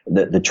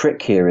 The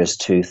trick here is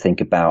to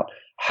think about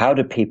how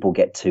do people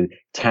get to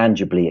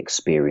tangibly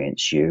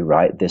experience you,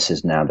 right? This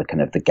is now the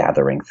kind of the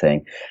gathering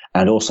thing.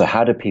 And also,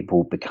 how do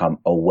people become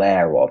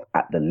aware of,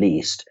 at the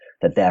least,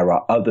 that there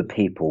are other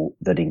people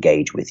that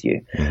engage with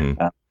you?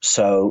 Mm-hmm.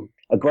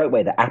 a great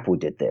way that Apple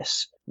did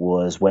this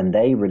was when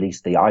they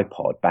released the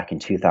iPod back in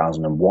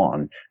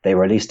 2001, they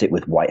released it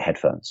with white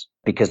headphones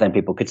because then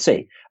people could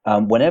see.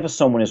 Whenever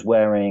someone is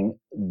wearing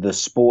the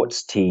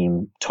sports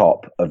team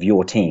top of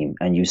your team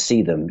and you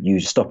see them, you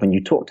stop and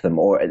you talk to them,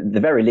 or at the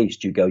very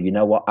least you go, you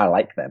know what, I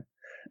like them.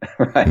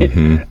 Right.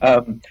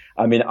 Mm-hmm.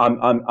 I mean,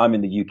 I'm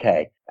in the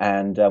UK,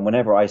 and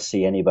whenever I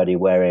see anybody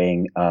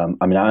wearing, I'm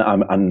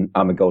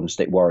a Golden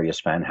State Warriors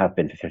fan, have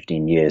been for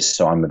 15 years,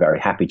 so I'm a very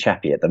happy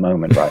chappy at the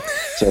moment, right?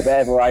 So if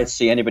ever I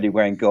see anybody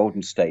wearing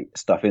Golden State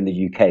stuff in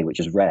the UK, which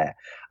is rare,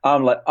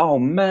 I'm like, oh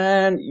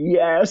man,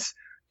 yes.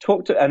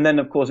 Talk to, and then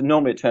of course,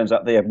 normally it turns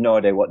out they have no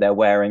idea what they're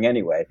wearing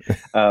anyway.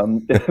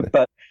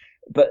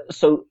 But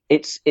so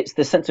it's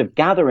the sense of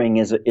gathering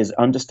is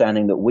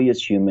understanding that we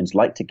as humans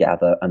like to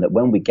gather, and that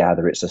when we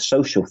gather, it's a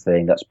social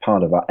thing that's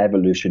part of our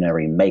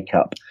evolutionary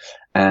makeup,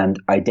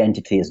 and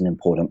identity is an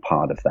important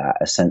part of that.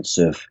 A sense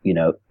of,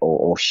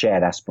 or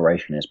shared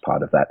aspiration is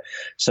part of that.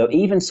 So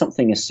even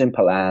something as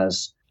simple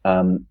as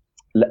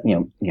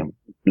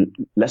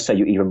let's say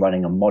you're even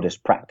running a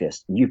modest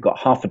practice, you've got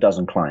half a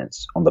dozen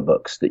clients on the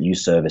books that you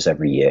service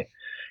every year.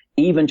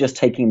 Even just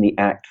taking the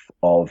act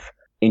of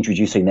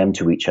introducing them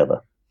to each other,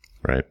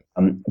 right,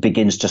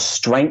 begins to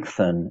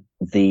strengthen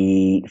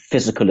the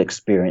physical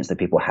experience that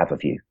people have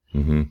of you,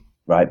 mm-hmm.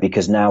 right?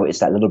 Because now it's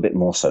that little bit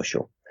more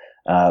social.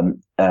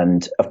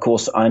 And of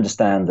course, I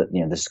understand that,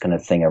 this kind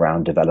of thing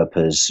around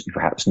developers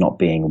perhaps not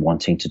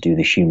wanting to do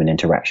the human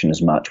interaction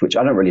as much, which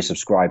I don't really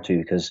subscribe to,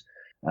 because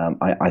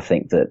I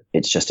think that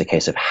it's just a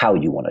case of how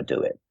you want to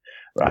do it,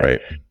 right?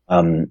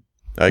 I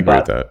agree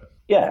with that.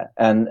 Yeah,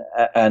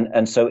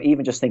 and so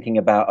even just thinking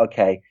about,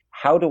 okay,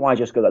 how do I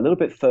just go that little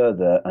bit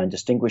further and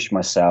distinguish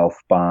myself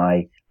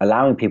by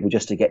allowing people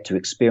just to get to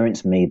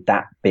experience me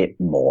that bit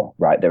more,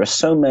 right? There are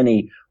so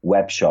many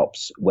web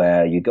shops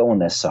where you go on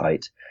their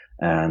site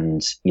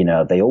and,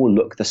 they all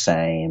look the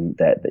same,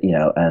 but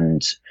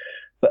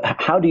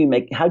how do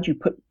you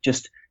put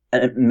just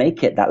and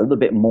make it that little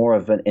bit more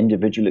of an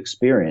individual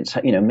experience?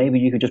 Maybe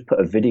you could just put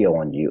a video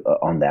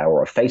on there,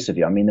 or a face of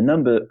you. I mean,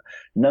 the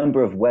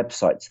number of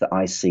websites that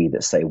I see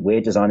that say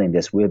we're designing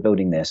this, we're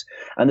building this,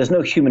 and there's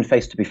no human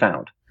face to be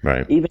found.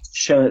 Right. Even to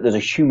show that there's a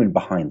human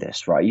behind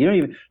this, right?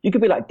 You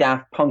could be like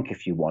Daft Punk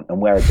if you want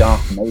and wear a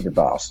Darth Vader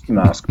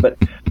mask,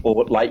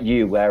 or like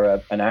you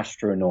wear an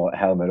astronaut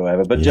helmet or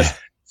whatever. But just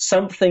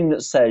something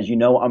that says,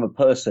 I'm a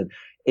person,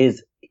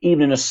 is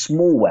even in a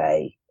small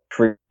way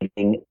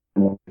creating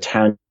more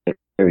tangible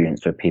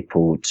experience for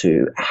people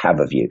to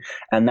have of you.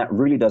 And that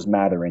really does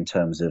matter in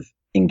terms of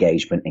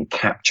engagement and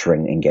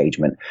capturing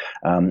engagement.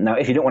 Now,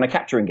 if you don't want to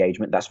capture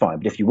engagement, that's fine.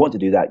 But if you want to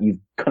do that, you've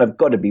kind of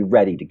got to be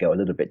ready to go a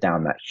little bit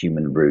down that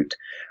human route,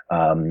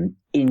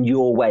 in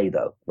your way,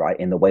 though, right?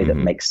 In the way that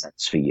makes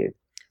sense for you.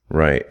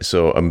 Right.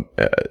 So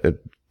I've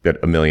got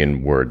a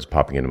million words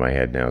popping into my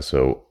head now.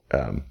 So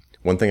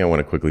one thing I want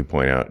to quickly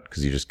point out,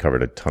 because you just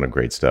covered a ton of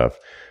great stuff,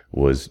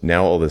 was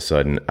now all of a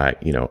sudden I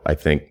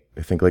think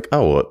like,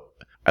 oh, well,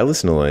 I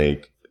listen to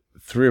like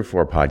 3 or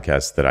 4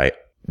 podcasts that I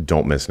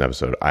don't miss an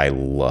episode. I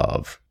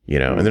love,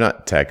 and they're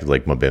not tech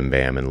like Mabim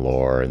Bam and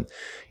Lore and,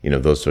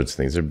 those sorts of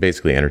things. They're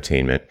basically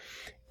entertainment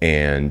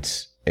and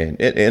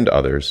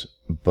others,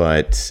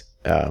 but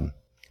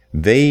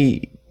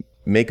they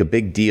make a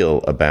big deal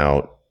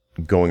about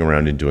going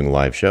around and doing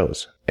live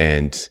shows.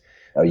 And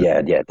oh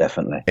yeah,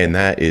 definitely. And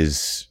that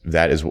is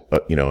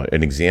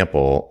an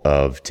example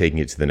of taking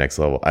it to the next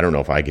level. I don't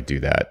know if I could do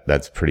that.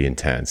 That's pretty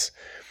intense.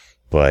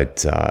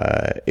 But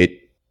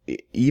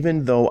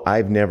even though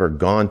I've never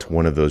gone to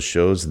one of those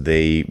shows,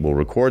 they will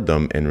record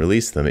them and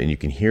release them, and you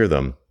can hear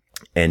them,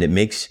 and it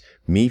makes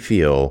me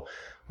feel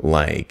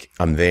like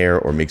I'm there,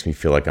 or makes me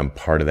feel like I'm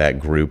part of that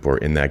group or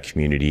in that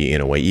community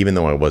in a way, even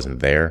though I wasn't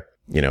there.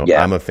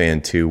 I'm a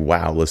fan too.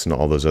 Wow, listen to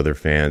all those other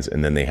fans.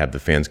 And then they have the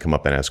fans come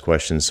up and ask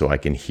questions so I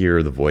can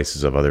hear the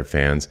voices of other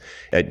fans.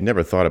 I'd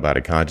never thought about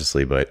it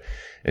consciously, but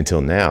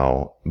until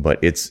now, but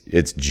it's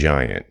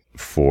giant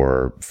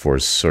for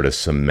sort of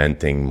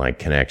cementing my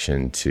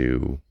connection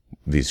to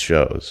these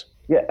shows.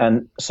 Yeah.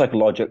 And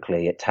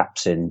psychologically, it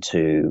taps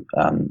into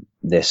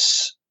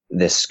this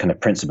kind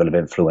of principle of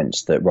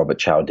influence that Robert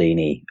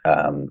Cialdini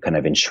kind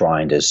of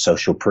enshrined as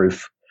social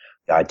proof.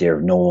 The idea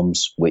of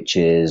norms, which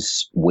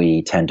is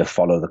we tend to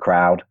follow the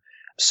crowd.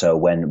 So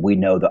when we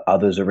know that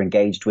others are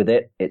engaged with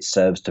it, it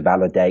serves to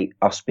validate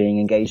us being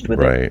engaged with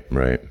it.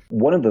 Right.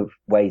 One of the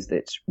ways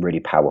that's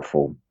really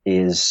powerful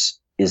is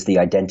the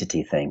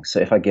identity thing. So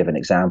if I give an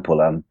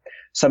example,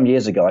 some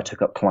years ago, I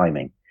took up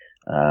climbing.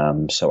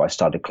 So I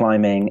started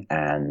climbing,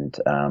 and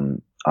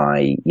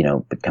I,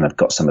 kind of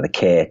got some of the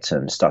kit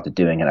and started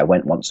doing it. I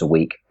went once a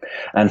week.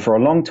 And for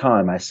a long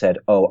time, I said,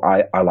 oh,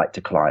 I like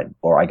to climb,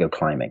 or I go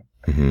climbing.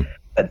 Mm-hmm.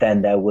 But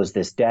then there was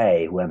this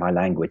day where my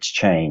language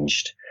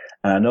changed.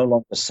 And I no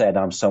longer said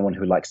I'm someone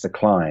who likes to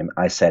climb.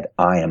 I said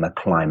I am a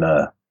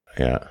climber.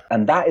 Yeah.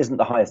 And that isn't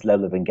the highest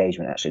level of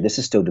engagement, actually. This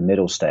is still the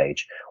middle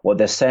stage. What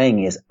they're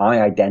saying is I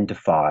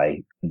identify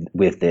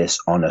with this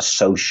on a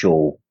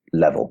social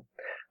level,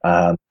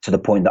 to the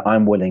point that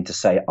I'm willing to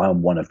say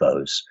I'm one of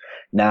those.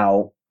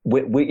 Now,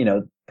 we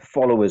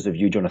followers of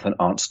you, Jonathan,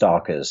 aren't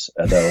stalkers.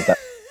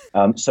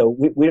 So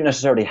we don't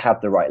necessarily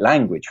have the right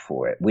language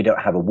for it. We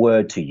don't have a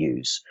word to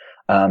use.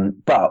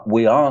 But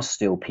we are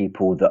still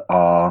people that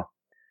are,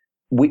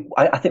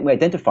 I think we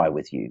identify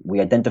with you. We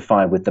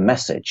identify with the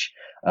message.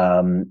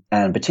 And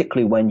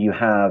particularly when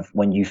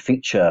you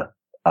feature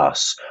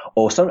us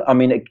or I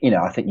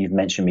think you've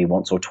mentioned me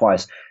once or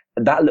twice.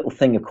 That little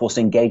thing, of course,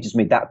 engages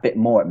me that bit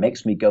more. It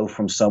makes me go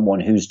from someone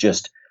who's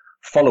just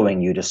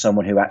following you to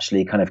someone who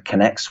actually kind of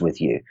connects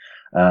with you.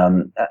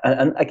 And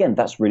again,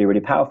 that's really,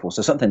 really powerful.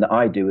 So something that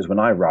I do is when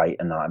I write,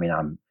 and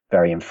I'm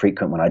very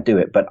infrequent when I do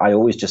it, but I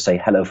always just say,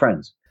 hello,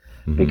 friends,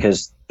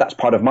 because that's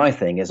part of my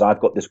thing is I've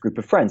got this group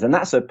of friends, and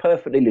that's a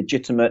perfectly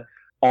legitimate,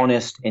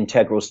 honest,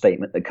 integral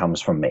statement that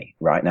comes from me.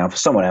 Right now, for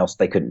someone else,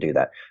 they couldn't do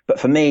that. But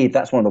for me,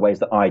 that's one of the ways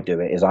that I do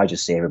it is I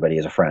just see everybody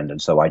as a friend.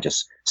 And so I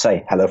just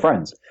say, hello,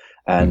 friends.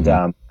 And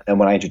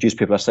when I introduce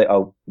people, I say,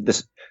 oh,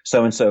 this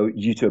so-and-so,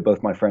 you two are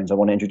both my friends. I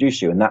want to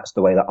introduce you. And that's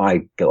the way that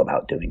I go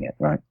about doing it.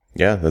 Right.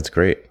 Yeah, that's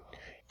great.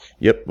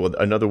 Yep. Well,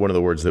 another one of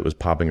the words that was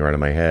popping around in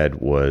my head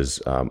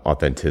was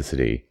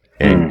authenticity.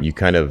 And you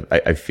kind of,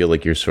 I feel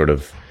like you're sort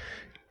of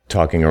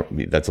talking,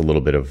 that's a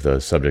little bit of the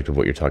subject of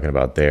what you're talking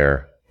about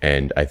there.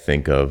 And I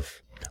think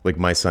of like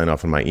my sign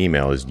off on my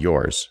email is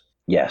yours.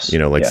 Yes.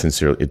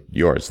 Sincerely,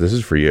 yours. This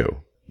is for you,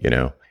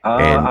 And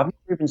I've never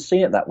even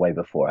seen it that way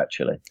before,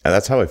 actually. And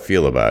that's how I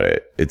feel about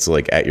it. It's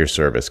like at your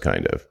service,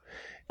 kind of.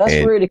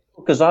 That's really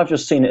cool because I've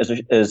just seen it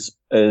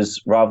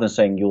as rather than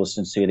saying yours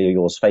sincerely or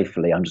yours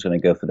faithfully, I'm just going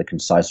to go for the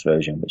concise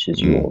version, which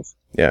is yours.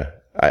 Yeah,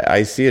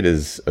 I see it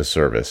as a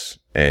service,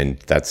 and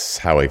that's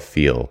how I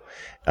feel.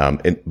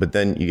 But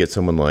then you get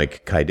someone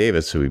like Kai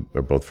Davis, who we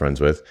are both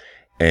friends with,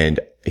 and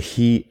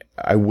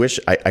I wish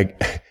I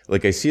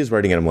see his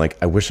writing, and I'm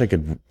like, I wish I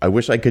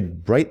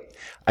could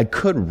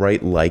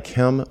write like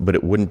him, but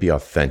it wouldn't be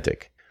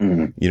authentic.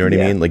 You know what I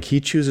mean? Like he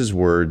chooses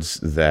words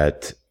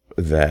that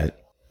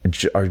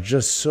are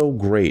just so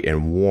great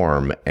and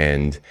warm,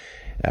 and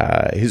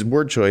his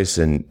word choice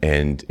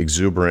and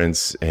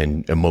exuberance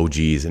and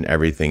emojis and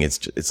everything.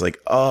 It's like,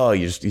 oh,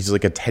 he's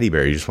like a teddy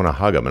bear. You just want to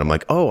hug him. And I'm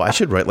like, oh, I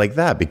should write like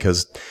that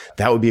because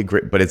that would be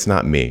but it's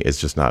not me.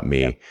 It's just not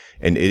me. Yeah.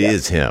 And it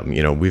is him.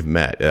 We've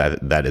met.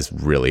 That is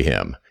really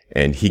him.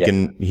 And he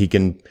can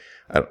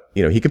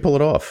pull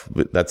it off.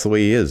 That's the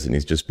way he is. And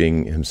he's just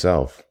being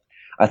himself.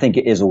 I think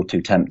it is all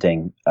too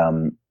tempting,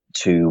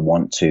 to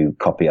want to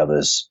copy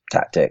others'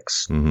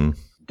 tactics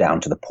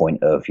down to the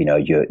point of,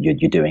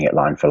 you're doing it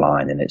line for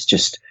line. And it's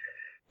just,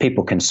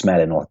 people can smell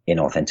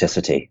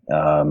inauthenticity.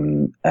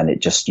 And it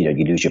just, you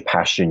lose your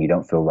passion. You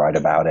don't feel right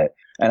about it.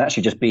 And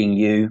actually just being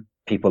you,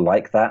 people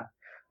like that.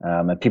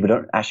 And people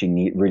don't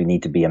actually really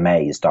need to be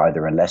amazed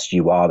either, unless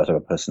you are the sort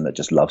of person that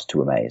just loves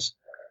to amaze.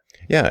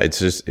 Yeah. It's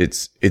just,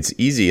 it's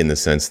easy in the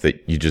sense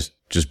that you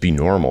just be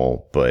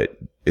normal, but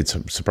it's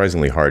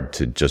surprisingly hard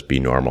to just be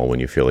normal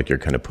when you feel like you're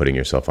kind of putting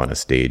yourself on a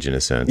stage in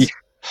a sense. Yeah.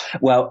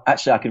 Well,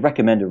 actually, I could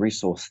recommend a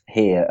resource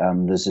here.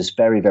 There's this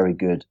very, very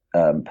good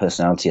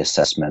personality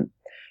assessment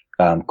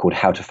called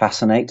How to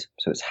Fascinate.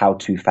 So it's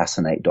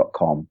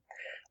howtofascinate.com.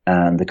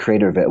 And the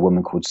creator of it, a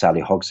woman called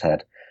Sally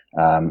Hogshead,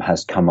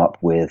 has come up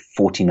with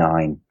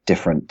 49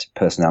 different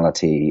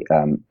personality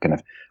kind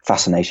of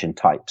fascination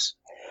types.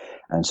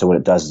 And so what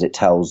it does is it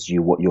tells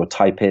you what your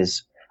type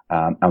is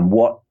and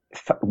what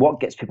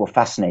gets people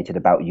fascinated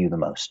about you the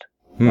most,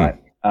 right?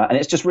 And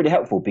it's just really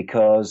helpful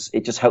because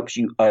it just helps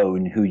you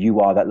own who you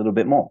are that little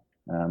bit more.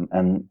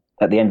 And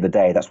at the end of the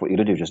day, that's what you're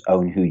going to do: just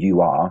own who you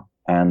are.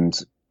 And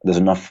there's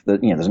enough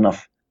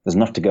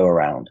to go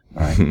around,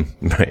 right?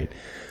 Right.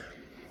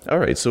 All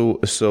right. So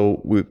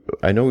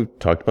I know we've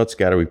talked about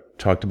scatter. We've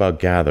talked about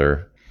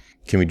gather.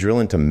 Can we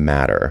drill into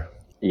matter?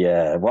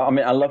 Yeah. Well,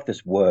 I love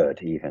this word,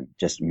 even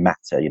just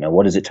matter.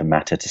 What is it to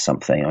matter to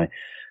something?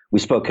 We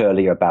spoke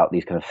earlier about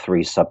these kind of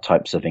 3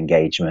 subtypes of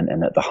engagement,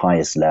 and at the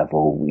highest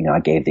level, I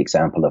gave the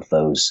example of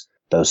those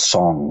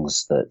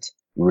songs that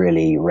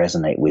really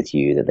resonate with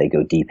you, that they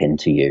go deep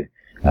into you.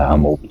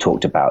 Or we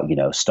talked about,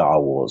 Star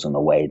Wars and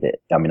the way that,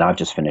 I've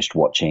just finished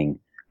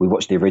we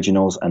watched the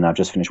originals, and I've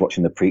just finished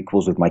watching the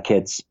prequels with my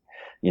kids,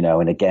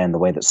 and again, the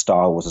way that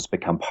Star Wars has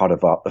become part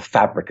of the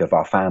fabric of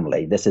our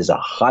family. This is a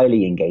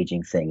highly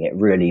engaging thing. It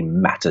really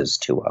matters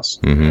to us.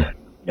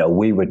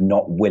 We would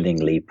not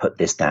willingly put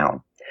this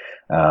down.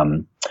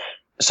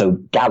 So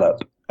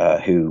Gallup,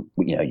 who,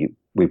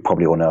 we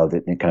probably all know,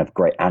 the kind of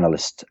great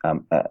analyst,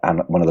 and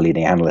one of the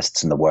leading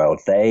analysts in the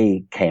world,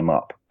 they came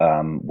up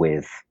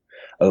with,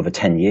 over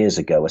 10 years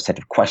ago, a set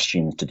of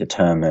questions to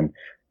determine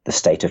the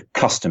state of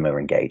customer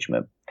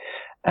engagement.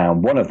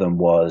 And one of them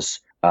was,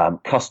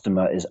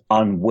 customer is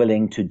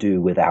unwilling to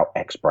do without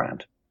X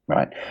brand,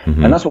 right?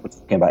 And that's what we're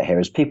talking about here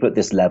is people at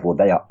this level,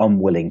 they are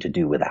unwilling to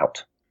do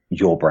without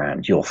your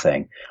brand, your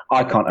thing.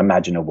 I can't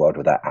imagine a world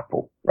without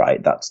Apple,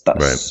 right? That's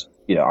right.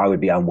 I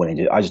would be unwilling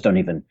to. I don't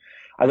even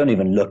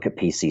look at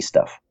PC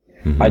stuff.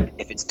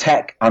 If it's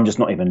tech, I'm just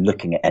not even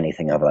looking at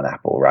anything other than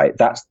Apple, right?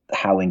 That's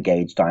how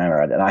engaged I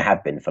am, and I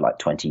have been for like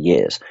 20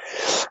 years.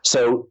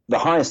 So the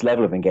highest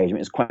level of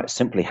engagement is quite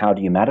simply, how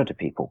do you matter to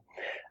people?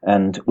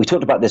 And we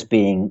talked about this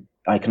being,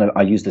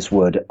 I use this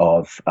word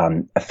of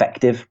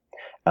effective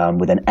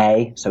with an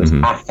A, so it's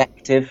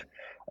affective.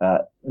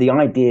 The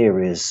idea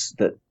is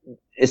that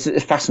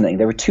it's fascinating.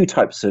 There are two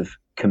types of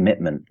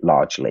commitment,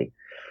 largely.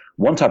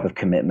 One type of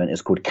commitment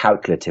is called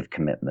calculative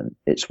commitment.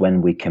 It's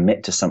when we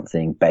commit to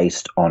something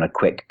based on a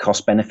quick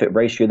cost-benefit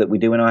ratio that we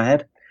do in our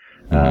head.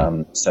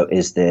 So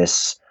is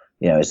this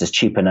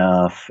cheap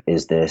enough?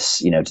 Is this,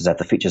 does it have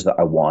the features that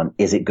I want?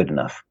 Is it good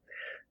enough?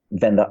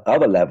 Then the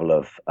other level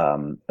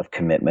of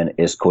commitment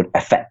is called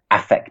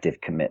affective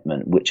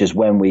commitment, which is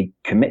when we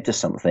commit to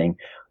something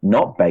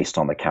not based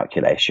on the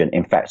calculation.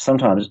 In fact,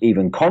 sometimes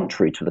even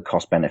contrary to the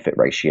cost-benefit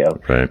ratio,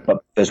 right,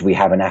 but because we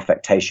have an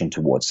affectation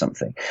towards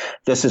something.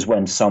 This is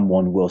when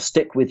someone will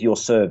stick with your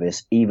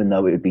service, even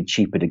though it would be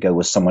cheaper to go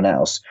with someone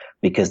else,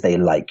 because they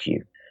like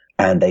you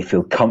and they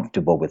feel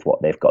comfortable with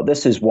what they've got.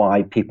 This is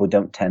why people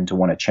don't tend to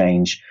want to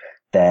change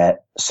their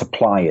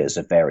suppliers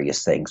of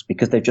various things,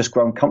 because they've just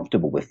grown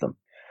comfortable with them.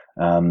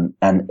 And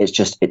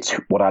it's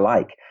what I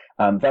like.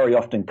 Very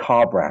often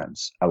car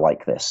brands are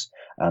like this.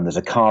 There's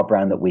a car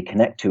brand that we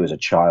connect to as a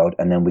child,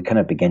 and then we kind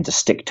of begin to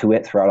stick to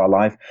it throughout our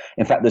life.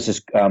 In fact, there's this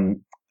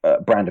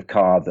brand of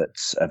car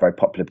that's very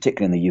popular,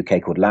 particularly in the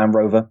UK, called Land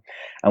Rover.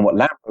 And what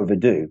Land Rover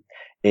do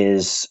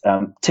is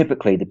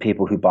typically the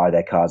people who buy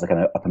their cars are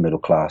kind of upper middle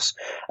class.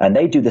 And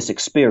they do this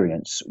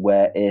experience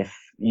where if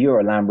you're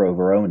a Land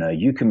Rover owner,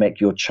 you can make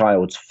your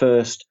child's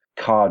first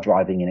car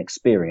driving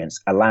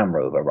experience a Land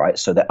Rover, right?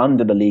 So they're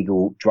under the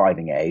legal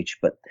driving age,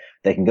 but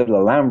they can go to the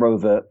Land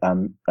Rover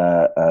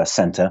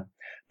center.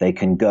 They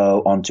can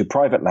go onto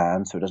private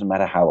land, so it doesn't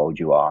matter how old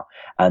you are,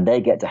 and they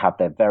get to have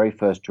their very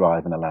first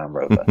drive in a Land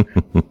Rover.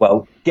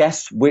 Well,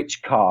 guess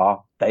which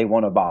car they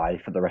want to buy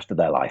for the rest of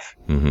their life,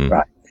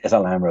 right? It's a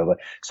Land Rover.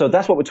 So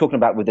that's what we're talking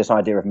about with this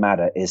idea of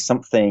matter, is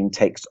something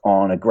takes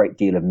on a great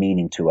deal of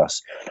meaning to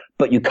us.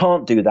 But you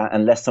can't do that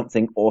unless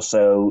something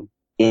also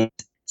is.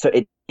 So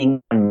it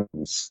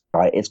means,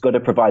 right? It's got to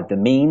provide the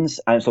means,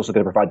 and it's also got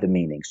to provide the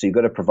meaning. So you've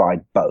got to provide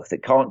both.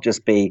 It can't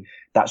just be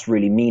that's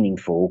really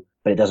meaningful,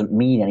 but it doesn't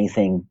mean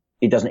anything.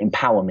 It doesn't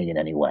empower me in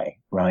any way,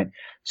 right?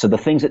 So the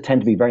things that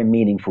tend to be very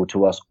meaningful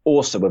to us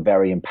also are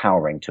very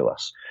empowering to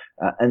us.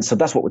 And so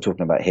that's what we're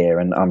talking about here.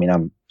 And I mean,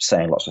 I'm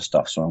saying lots of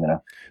stuff, so I'm going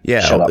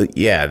to shut up.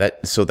 Yeah.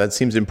 That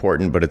seems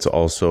important, but it's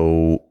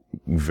also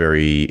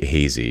very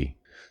hazy.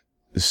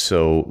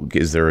 So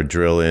is there a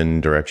drill-in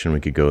direction we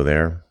could go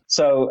there?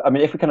 So, I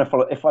mean, if we kind of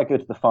follow, if I go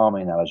to the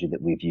farming analogy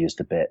that we've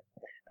used a bit,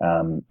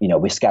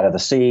 we scatter the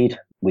seed,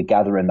 we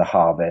gather in the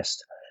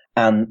harvest,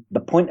 and the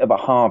point of a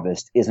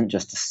harvest isn't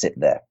just to sit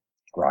there,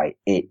 right?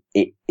 It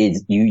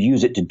is, you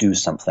use it to do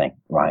something,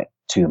 right?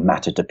 To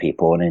matter to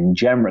people. And then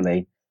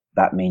generally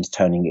that means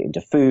turning it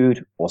into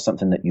food or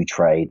something that you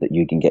trade that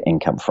you can get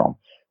income from.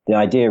 The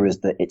idea is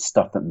that it's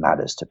stuff that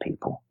matters to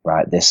people,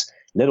 right? This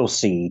little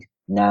seed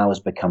now has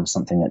become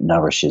something that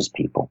nourishes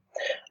people.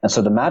 And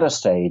so the matter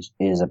stage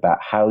is about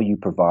how you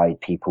provide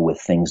people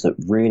with things that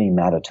really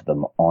matter to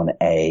them on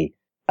a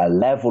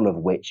level of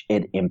which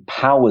it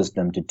empowers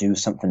them to do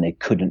something they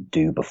couldn't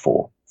do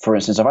before. For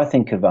instance, if I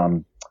think of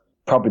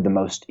probably the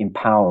most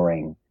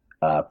empowering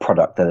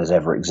product that has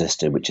ever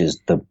existed, which is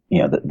the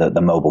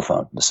mobile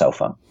phone, the cell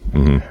phone,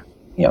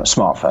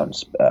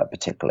 smartphones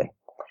particularly,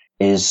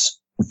 is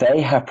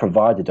they have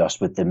provided us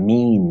with the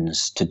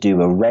means to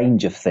do a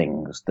range of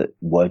things that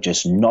were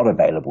just not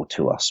available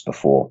to us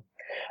before,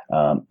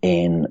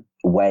 in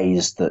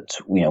ways that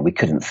we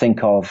couldn't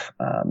think of.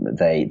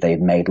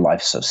 They've made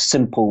life so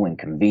simple and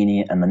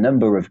convenient, and the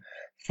number of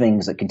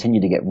things that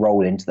continue to get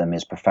rolled into them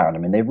is profound. I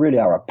mean, they really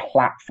are a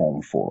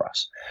platform for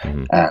us.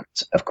 And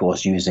of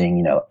course,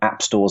 using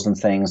app stores and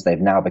things, they've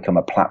now become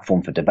a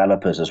platform for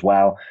developers as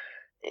well.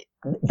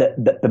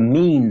 The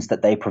means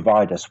that they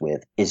provide us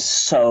with is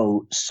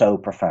so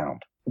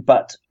profound.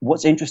 But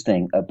what's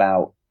interesting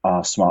about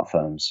our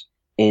smartphones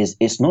is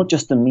it's not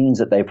just the means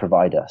that they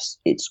provide us,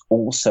 it's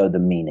also the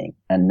meaning.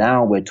 And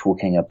now we're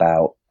talking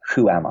about,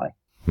 who am I?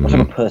 What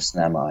type of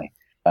person am I?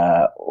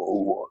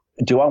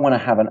 Do I want to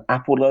have an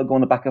Apple logo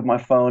on the back of my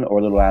phone, or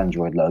a little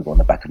Android logo on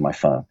the back of my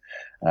phone,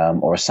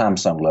 or a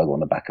Samsung logo on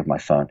the back of my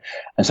phone?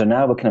 And so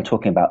now we're kind of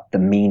talking about the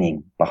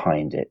meaning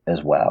behind it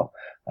as well.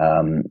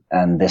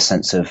 And this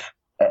sense of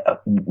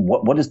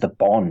what is the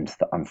bond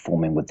that I'm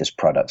forming with this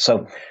product?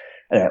 So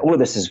all of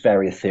this is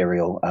very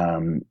ethereal,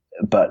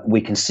 but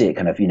we can see it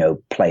kind of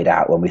played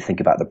out when we think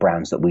about the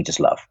brands that we just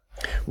love.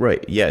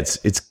 Right. Yeah.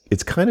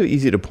 It's kind of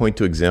easy to point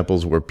to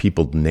examples where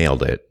people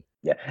nailed it.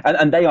 Yeah,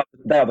 and they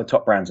are the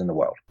top brands in the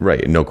world.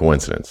 Right. No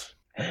coincidence.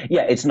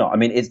 Yeah, it's not. I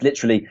mean, it's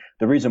literally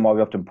the reason why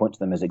we often point to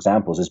them as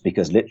examples is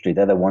because literally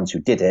they're the ones who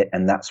did it,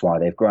 and that's why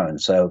they've grown.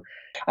 So,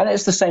 and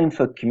it's the same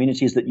for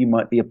communities that you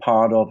might be a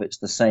part of. It's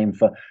the same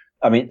for,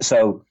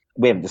 so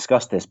we haven't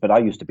discussed this, but I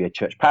used to be a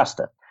church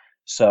pastor.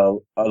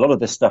 So a lot of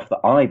this stuff that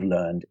I've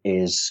learned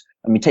is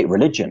I mean, take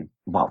religion.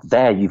 Well,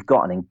 there you've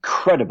got an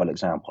incredible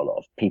example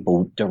of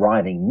people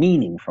deriving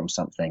meaning from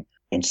something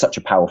in such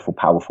a powerful,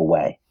 powerful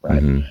way,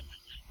 right? Mm-hmm.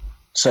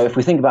 So if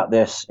we think about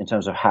this in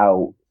terms of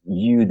how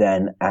you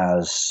then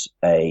as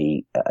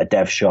a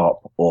dev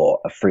shop or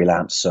a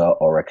freelancer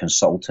or a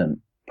consultant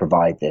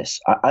provide this,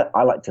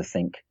 I like to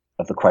think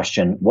of the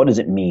question, what does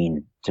it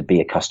mean to be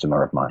a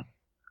customer of mine?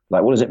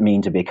 Like, what does it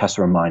mean to be a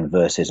customer of mine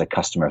versus a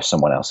customer of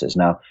someone else's?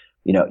 Now,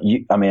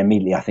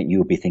 immediately I think you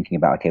would be thinking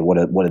about, okay, what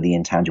are the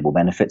intangible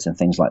benefits and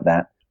things like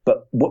that?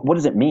 But what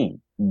does it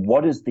mean?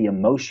 What is the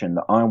emotion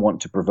that I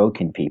want to provoke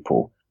in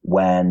people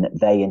when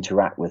they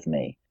interact with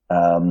me?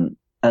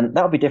 And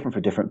that'll be different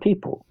for different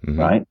people, mm-hmm.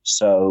 right?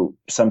 So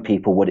some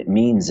people, what it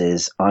means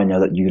is I know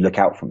that you look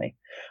out for me.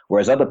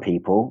 Whereas other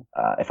people,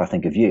 if I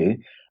think of you,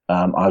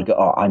 I'll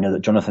go, I know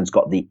that Jonathan's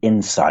got the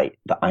insight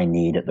that I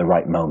need at the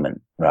right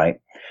moment, right?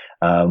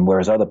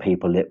 Whereas other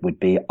people, it would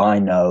be, I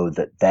know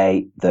that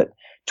that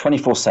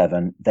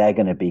 24/7, they're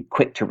going to be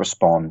quick to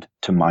respond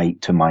to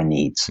my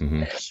needs.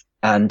 Mm-hmm.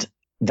 And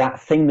that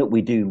thing that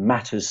we do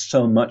matters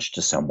so much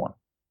to someone.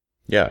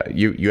 Yeah,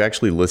 you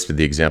actually listed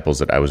the examples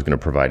that I was going to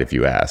provide if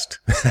you asked,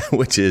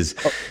 which is,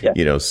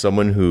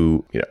 someone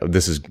who,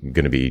 this is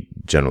going to be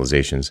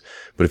generalizations,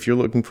 but if you're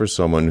looking for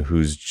someone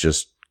who's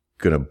just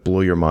going to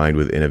blow your mind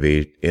with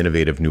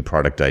innovative new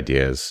product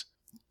ideas,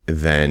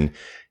 then,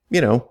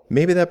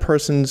 maybe that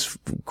person's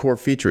core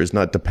feature is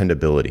not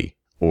dependability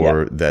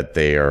or that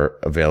they are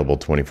available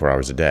 24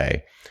 hours a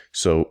day.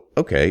 So,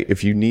 okay,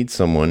 if you need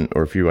someone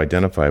or if you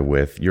identify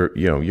with, you're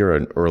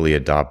an early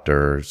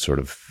adopter, sort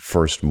of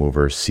first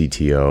mover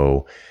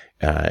CTO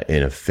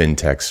in a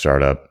fintech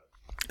startup,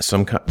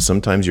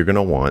 sometimes you're going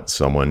to want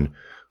someone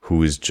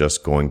who is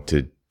just going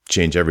to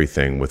change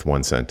everything with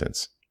one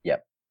sentence.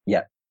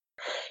 Yeah.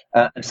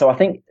 So I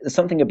think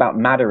something about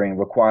mattering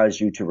requires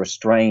you to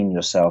restrain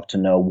yourself to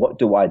know, what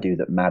do I do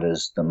that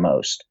matters the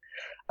most?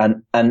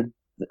 And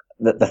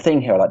the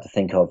thing here I like to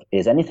think of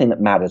is anything that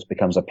matters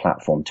becomes a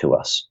platform to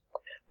us.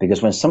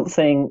 Because when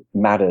something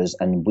matters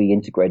and we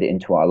integrate it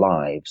into our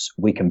lives,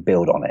 we can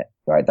build on it,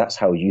 right? That's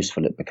how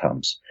useful it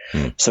becomes.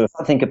 So if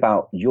I think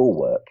about your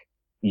work,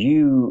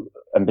 you,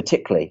 and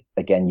particularly,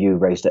 again, you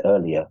raised it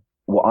earlier,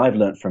 what I've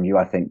learned from you,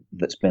 I think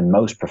that's been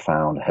most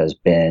profound has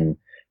been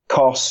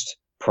cost,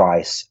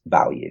 price,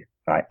 value,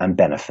 right? And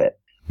benefit.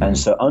 And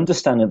so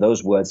understanding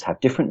those words have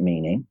different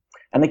meaning.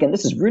 And again,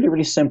 this is really,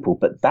 really simple,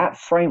 but that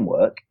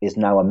framework is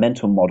now a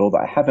mental model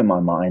that I have in my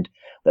mind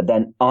that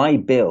then I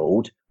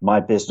build my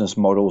business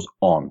models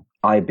on.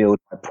 I build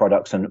my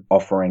products and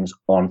offerings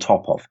on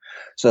top of.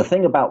 So the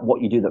thing about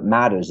what you do that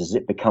matters is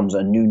it becomes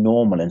a new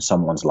normal in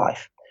someone's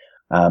life.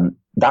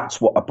 That's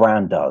what a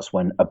brand does.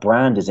 When a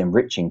brand is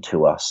enriching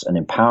to us and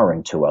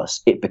empowering to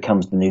us, it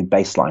becomes the new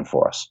baseline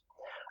for us.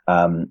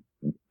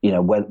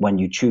 When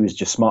you choose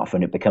your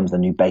smartphone, it becomes the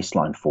new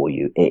baseline for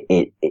you.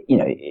 It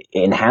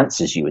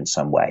enhances you in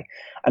some way.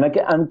 And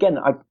again,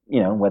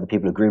 whether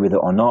people agree with it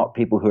or not,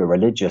 people who are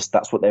religious,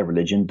 that's what their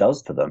religion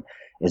does for them,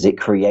 is it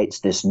creates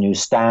this new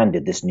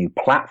standard, this new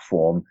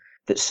platform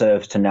that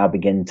serves to now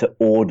begin to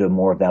order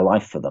more of their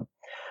life for them.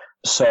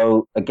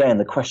 So again,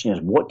 the question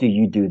is, what do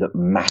you do that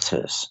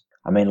matters?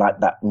 I mean, like,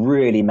 that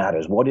really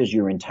matters. What is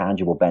your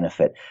intangible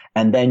benefit?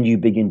 And then you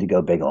begin to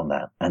go big on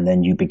that. And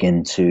then you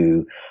begin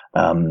to,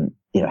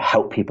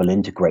 help people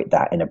integrate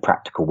that in a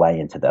practical way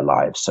into their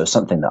lives. So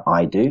something that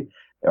I do,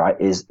 right,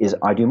 is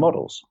I do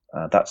models.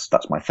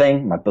 That's my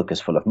thing. My book is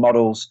full of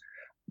models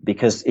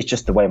because it's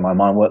just the way my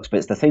mind works. But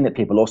it's the thing that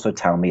people also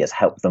tell me has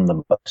helped them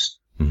the most.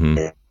 Mm-hmm.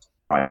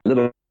 A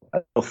little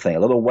thing, a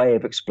little way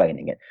of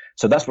explaining it.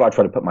 So that's what I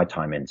try to put my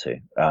time into.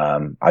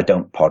 I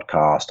don't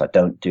podcast. I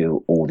don't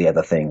do all the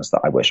other things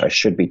that I wish I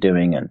should be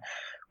doing and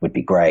would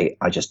be great.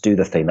 I just do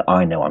the thing that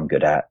I know I'm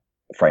good at,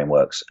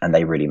 frameworks, and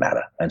they really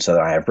matter. And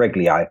so I have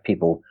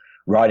people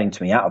writing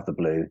to me out of the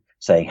blue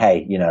saying,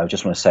 hey,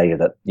 just want to say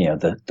that,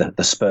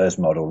 the Spurs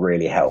model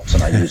really helps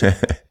and I use it.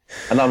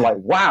 And I'm like,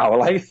 wow,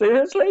 like,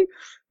 seriously?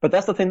 But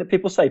that's the thing that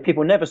people say.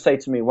 People never say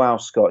to me, wow,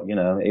 Scott,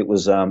 it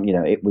was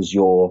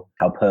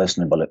how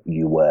personable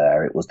you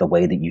were. It was the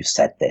way that you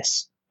said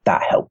this.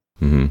 That helped.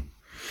 Mm-hmm.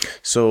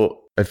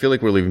 So I feel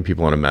like we're leaving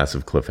people on a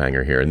massive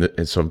cliffhanger here.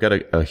 And so I've got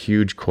a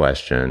huge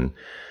question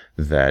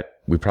that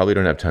we probably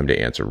don't have time to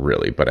answer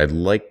really, but I'd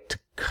like to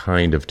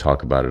kind of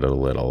talk about it a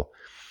little.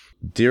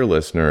 Dear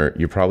listener,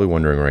 you're probably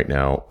wondering right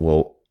now,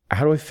 well,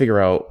 how do I figure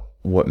out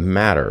what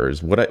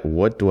matters?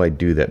 What do I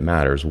do that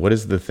matters? What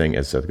is the thing,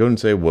 as Seth Godin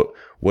say,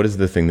 what is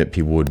the thing that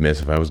people would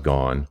miss if I was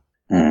gone?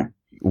 I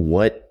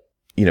build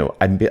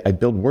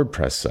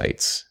WordPress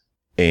sites,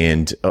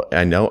 and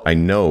I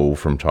know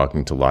from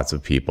talking to lots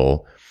of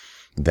people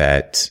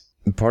that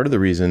part of the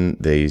reason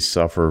they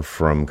suffer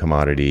from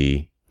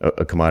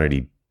a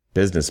commodity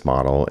business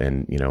model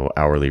and,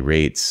 hourly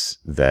rates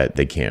that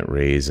they can't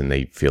raise and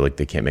they feel like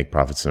they can't make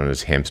profits on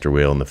this hamster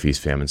wheel and the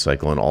feast famine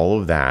cycle and all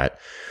of that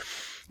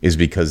is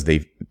because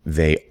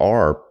they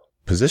are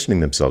positioning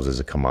themselves as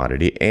a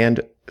commodity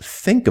and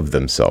think of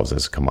themselves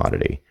as a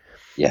commodity.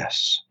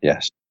 Yes.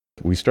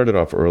 We started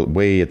off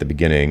way at the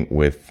beginning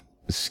with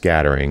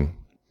scattering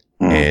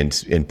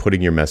and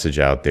putting your message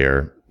out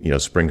there,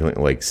 sprinkling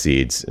like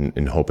seeds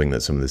and hoping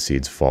that some of the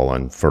seeds fall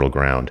on fertile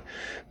ground.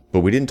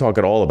 But we didn't talk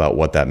at all about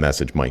what that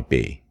message might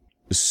be.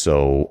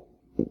 So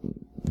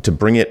to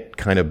bring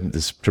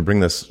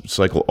this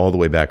cycle all the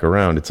way back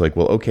around, it's like,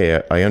 well,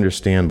 okay, I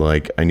understand,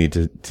 like I need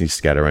to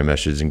scatter my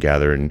message and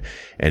gather and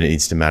it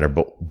needs to matter.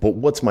 But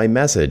what's my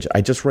message?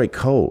 I just write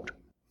code,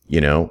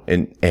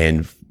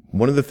 and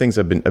one of the things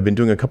I've been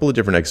doing a couple of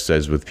different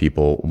exercises with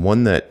people.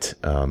 One that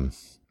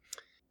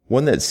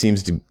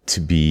seems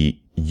to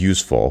be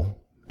useful.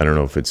 I don't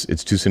know if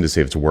it's too soon to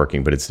say if it's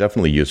working, but it's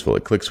definitely useful.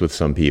 It clicks with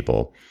some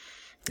people.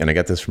 And I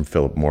got this from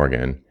Philip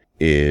Morgan,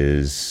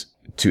 is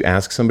to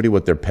ask somebody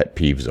what their pet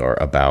peeves are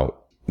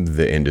about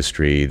the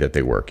industry that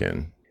they work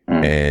in,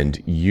 and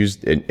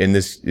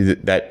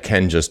that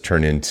can just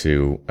turn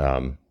into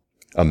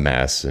a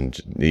mess. And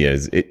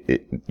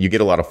you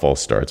get a lot of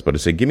false starts. But to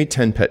say, give me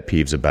 10 pet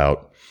peeves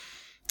about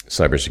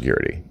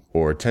cybersecurity,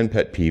 or 10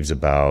 pet peeves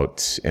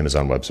about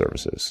Amazon Web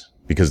Services,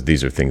 because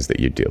these are things that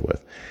you deal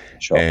with.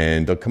 Sure.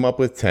 And they'll come up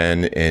with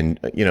 10, and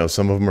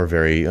some of them are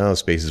very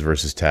spaces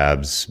versus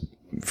tabs,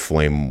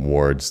 flame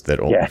wars that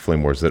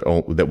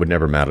would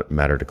never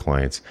matter to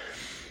clients.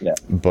 Yeah.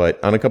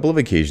 But on a couple of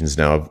occasions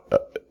now,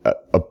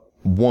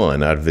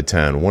 one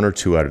or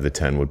two out of the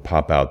 10 would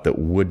pop out that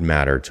would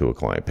matter to a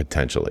client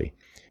potentially.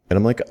 And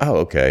I'm like, oh,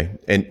 okay.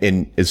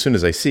 And as soon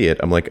as I see it,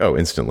 I'm like, oh,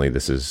 instantly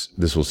this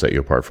will set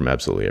you apart from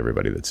absolutely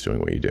everybody that's doing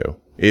what you do.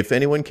 If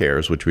anyone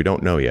cares, which we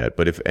don't know yet,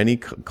 but if any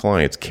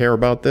clients care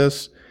about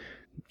this,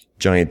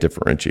 giant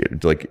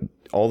differentiator. Like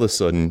all of a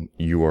sudden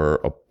you are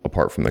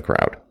apart from the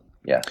crowd.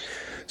 Yeah.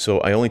 So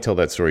I only tell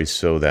that story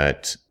so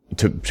that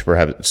to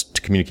perhaps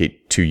to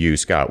communicate to you,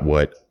 Scott,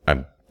 what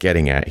I'm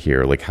getting at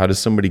here. Like, how does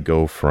somebody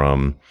go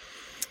from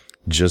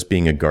just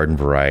being a garden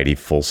variety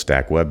full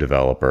stack web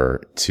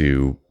developer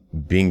to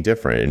being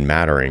different and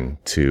mattering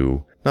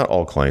to not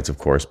all clients, of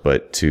course,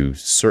 but to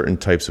certain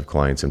types of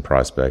clients and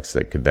prospects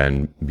that could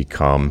then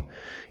become,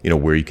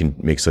 where you can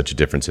make such a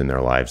difference in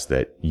their lives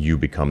that you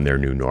become their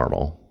new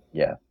normal?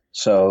 Yeah.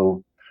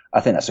 So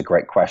I think that's a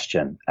great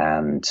question.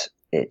 And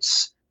it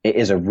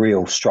is a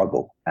real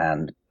struggle.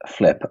 And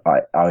Flip,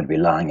 I would be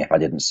lying if I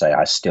didn't say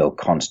I still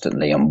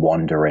constantly am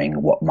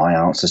wondering what my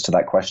answers to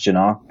that question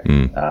are.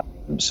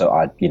 So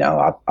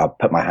I'll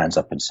put my hands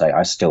up and say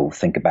I still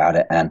think about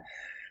it. And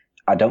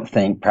I don't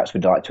think perhaps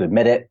we'd like to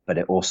admit it, but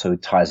it also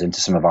ties into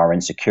some of our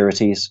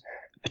insecurities,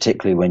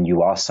 particularly when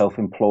you are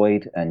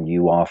self-employed and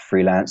you are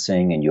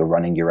freelancing and you're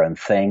running your own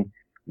thing,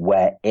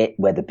 where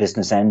the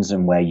business ends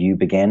and where you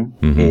begin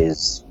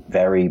is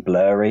very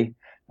blurry,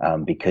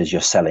 because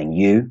you're selling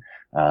you.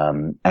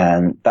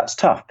 And that's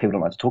tough. People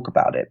don't like to talk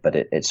about it, but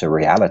it's a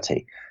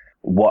reality.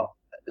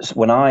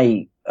 When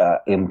I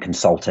am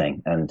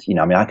consulting, and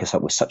I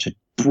consult with such a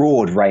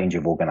broad range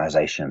of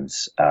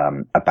organizations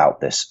about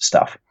this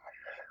stuff.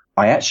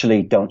 I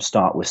actually don't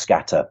start with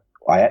scatter.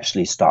 I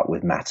actually start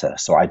with matter.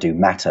 So I do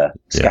matter,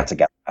 scatter,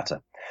 gather,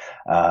 matter.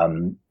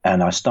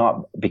 And I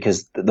start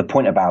because the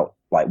point about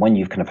like when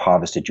you've kind of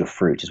harvested your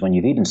fruit is when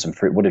you've eaten some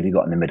fruit, what have you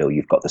got in the middle?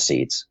 You've got the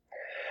seeds.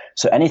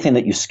 So anything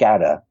that you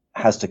scatter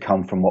has to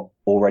come from what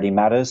already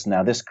matters.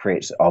 Now, this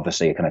creates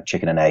obviously a kind of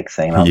chicken and egg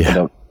thing.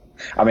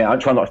 I'm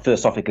trying not to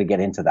philosophically get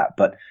into that,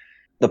 but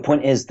the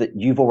point is that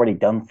you've already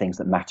done things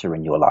that matter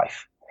in your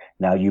life.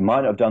 Now, you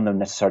might not have done them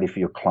necessarily for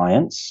your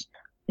clients.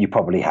 You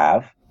probably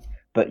have,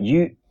 but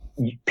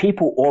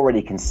people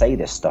already can say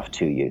this stuff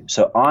to you.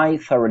 So I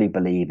thoroughly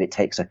believe it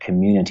takes a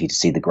community to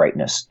see the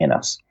greatness in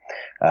us.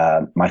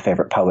 My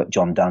favorite poet,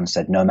 John Donne,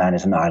 said, "No man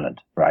is an island,"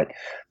 right?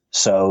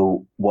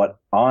 So what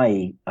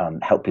I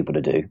help people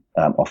to do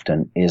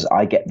often is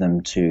I get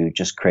them to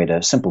just create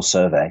a simple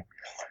survey,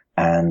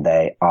 and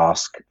they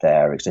ask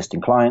their existing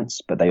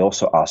clients, but they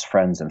also ask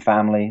friends and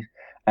family,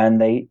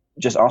 and they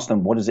just ask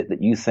them, what is it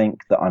that you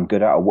think that I'm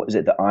good at, or what is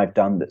it that I've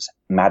done that's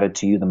mattered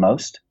to you the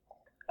most?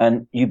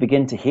 And you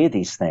begin to hear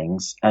these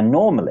things, and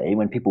normally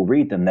when people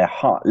read them, their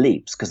heart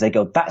leaps because they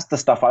go, that's the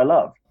stuff I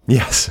love.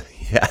 Yes.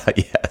 Yeah.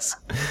 Yes.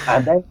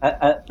 And then,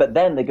 but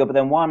then they go, but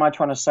then why am I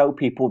trying to sell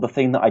people the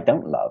thing that I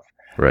don't love?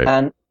 Right.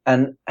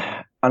 And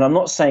I'm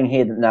not saying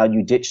here that now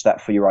you ditch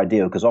that for your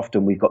ideal, because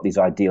often we've got these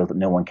ideals that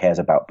no one cares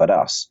about but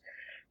us.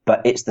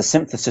 But it's the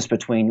synthesis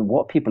between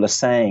what people are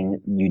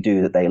saying you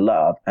do that they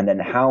love, and then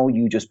how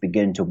you just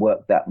begin to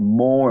work that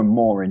more and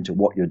more into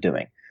what you're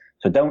doing.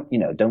 So don't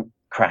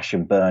crash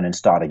and burn and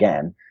start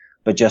again,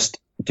 but just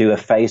do a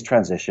phased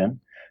transition,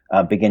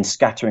 begin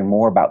scattering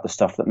more about the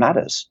stuff that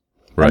matters.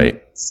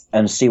 Right.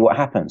 And see what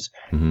happens.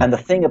 Mm-hmm. And the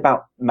thing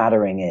about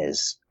mattering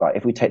is, right,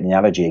 if we take the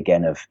analogy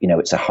again of,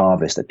 it's a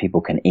harvest that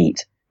people can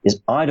eat, is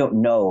I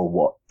don't know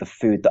what the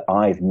food that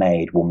I've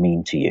made will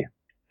mean to you.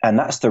 And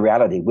that's the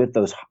reality with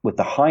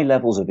the high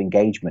levels of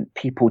engagement.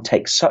 People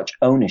take such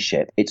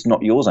ownership. It's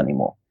not yours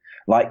anymore.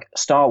 Like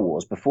Star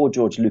Wars, before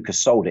George Lucas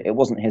sold it, it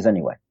wasn't his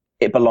anyway.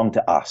 It belonged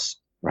to us,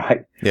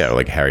 right? Yeah,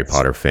 like Harry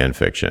Potter fan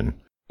fiction.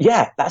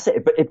 Yeah, that's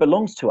it. But it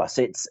belongs to us.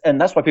 And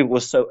that's why people were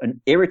so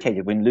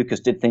irritated when Lucas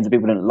did things that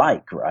people didn't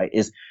like, right?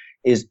 It's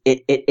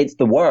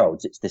the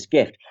world's, it's this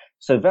gift.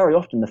 So very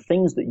often the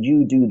things that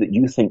you do that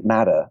you think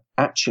matter,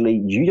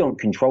 actually, you don't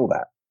control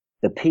that.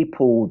 The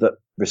people that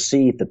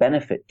receive the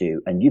benefit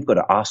do, and you've got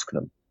to ask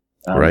them.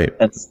 Right.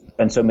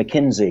 And so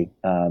McKinsey,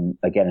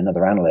 again,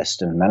 another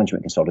analyst and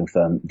management consulting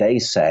firm, they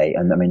say,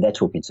 and I mean, they're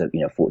talking to,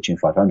 Fortune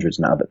 500s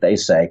now, but they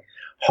say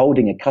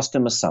holding a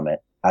customer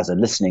summit as a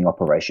listening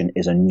operation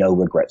is a no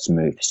regrets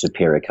move for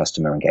superior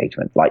customer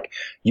engagement. Like,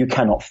 you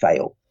cannot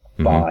fail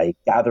by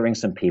gathering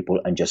some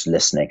people and just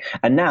listening.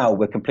 And now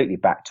we're completely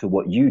back to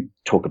what you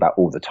talk about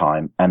all the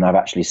time. And I've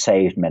actually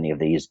saved many of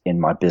these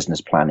in my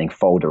business planning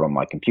folder on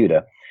my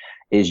computer,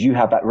 is you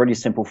have that really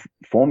simple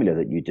formula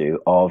that you do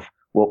of,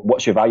 well,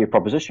 what's your value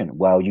proposition?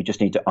 Well, you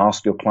just need to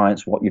ask your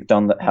clients what you've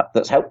done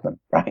that's helped them,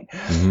 right?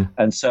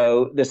 And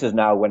so this is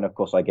now when, of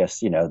course, I guess,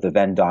 the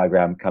Venn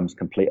diagram comes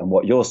complete. And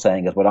what you're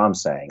saying is what I'm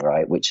saying,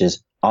 right? Which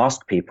is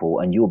ask people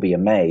and you'll be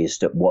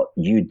amazed at what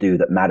you do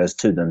that matters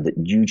to them that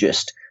you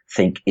just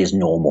think is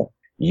normal.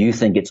 You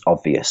think it's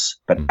obvious,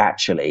 but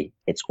actually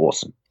it's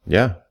awesome.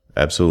 Yeah,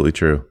 absolutely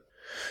true.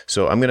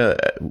 So I'm going to,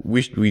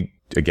 we've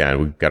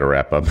got to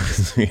wrap up.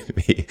 This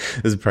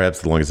is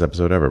perhaps the longest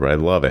episode ever, but I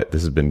love it.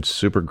 This has been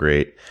super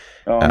great.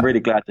 Oh, I'm really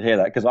glad to hear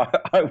that, because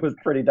I was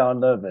pretty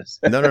darn nervous.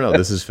 No.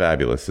 This is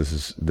fabulous.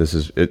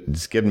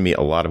 It's given me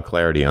a lot of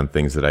clarity on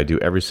things that I do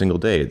every single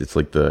day. It's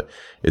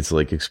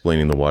like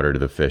explaining the water to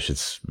the fish.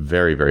 It's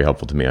very, very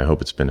helpful to me. I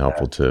hope it's been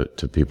helpful to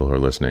people who are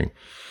listening.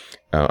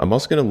 I'm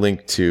also going to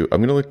link to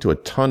a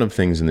ton of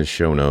things in the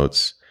show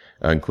notes,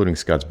 including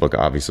Scott's book,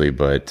 obviously,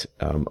 but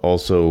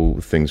also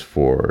things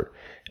for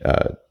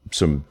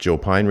some Joe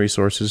Pine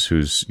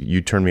resources, you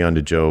turned me on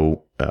to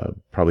Joe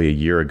probably a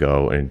year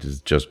ago, and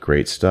it's just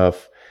great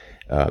stuff.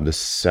 The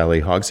Sally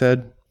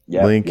Hogshead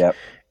link. Yep.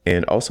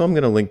 And also I'm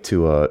going to link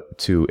to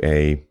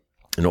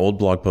an old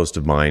blog post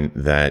of mine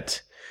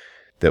that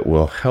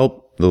will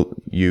help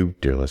you,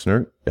 dear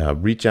listener,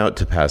 reach out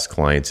to past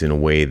clients in a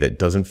way that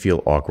doesn't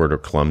feel awkward or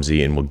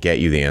clumsy and will get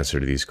you the answer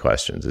to these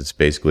questions. It's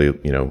basically,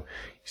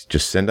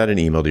 just send out an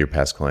email to your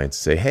past clients,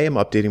 say, hey, I'm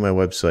updating my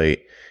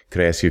website.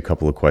 Could I ask you a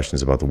couple of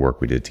questions about the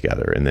work we did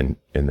together? And then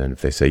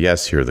if they say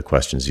yes, here are the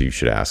questions you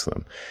should ask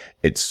them.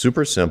 It's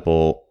super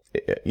simple.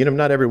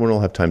 Not everyone will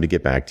have time to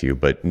get back to you,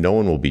 but no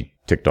one will be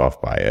ticked off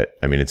by it.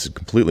 I mean, it's a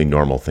completely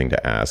normal thing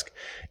to ask,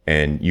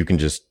 and you can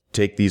just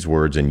take these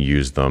words and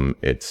use them.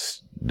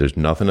 There's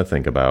nothing to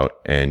think about,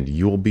 and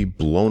you will be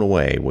blown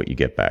away what you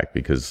get back,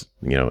 because,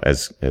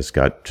 as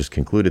Scott just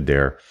concluded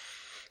there,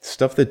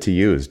 stuff that to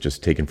you is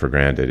just taken for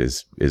granted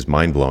is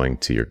mind blowing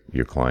to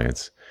your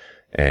clients.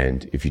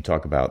 And if you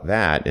talk about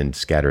that and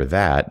scatter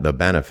the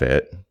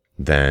benefit,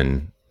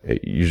 then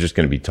you're just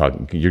going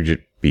to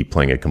be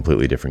playing a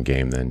completely different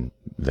game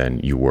than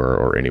you were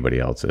or anybody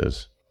else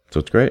is. So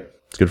it's great.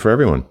 It's good for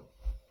everyone.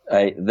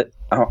 I'm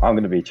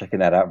going to be checking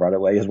that out right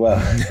away as well.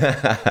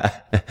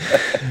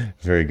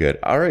 Very good.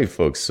 All right,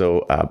 folks.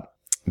 So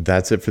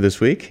that's it for this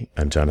week.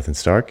 I'm Jonathan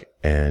Stark,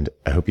 and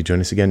I hope you join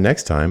us again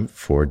next time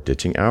for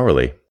Ditching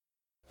Hourly.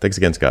 Thanks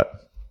again, Scott.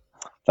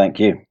 Thank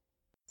you.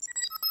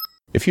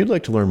 If you'd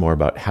like to learn more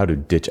about how to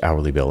ditch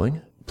hourly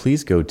billing,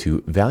 please go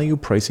to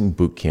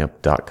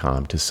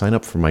valuepricingbootcamp.com to sign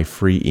up for my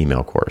free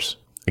email course.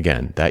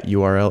 Again, that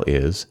URL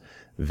is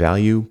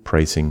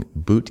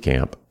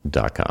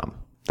valuepricingbootcamp.com.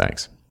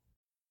 Thanks.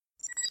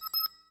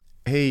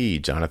 Hey,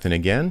 Jonathan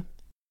again.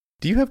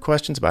 Do you have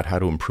questions about how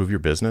to improve your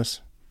business?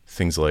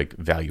 Things like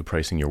value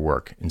pricing your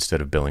work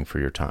instead of billing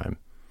for your time,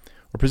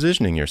 or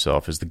positioning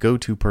yourself as the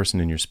go-to person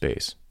in your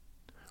space,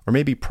 or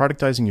maybe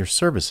productizing your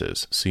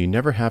services so you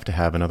never have to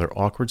have another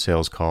awkward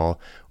sales call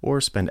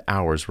or spend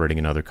hours writing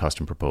another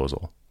custom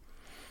proposal.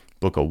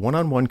 Book a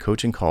one-on-one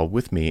coaching call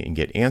with me and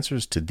get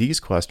answers to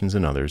these questions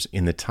and others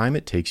in the time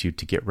it takes you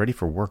to get ready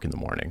for work in the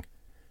morning.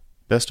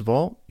 Best of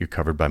all, you're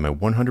covered by my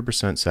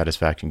 100%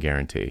 satisfaction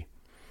guarantee.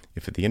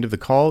 If at the end of the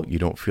call you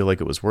don't feel like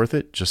it was worth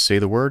it, just say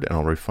the word and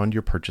I'll refund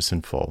your purchase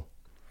in full.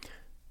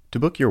 To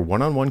book your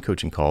one-on-one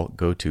coaching call,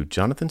 go to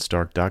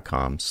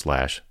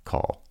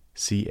jonathanstark.com/call.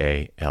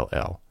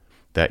 CALL.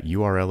 That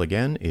URL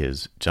again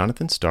is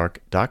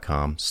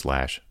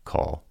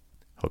jonathanstark.com/call.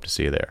 Hope to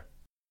see you there.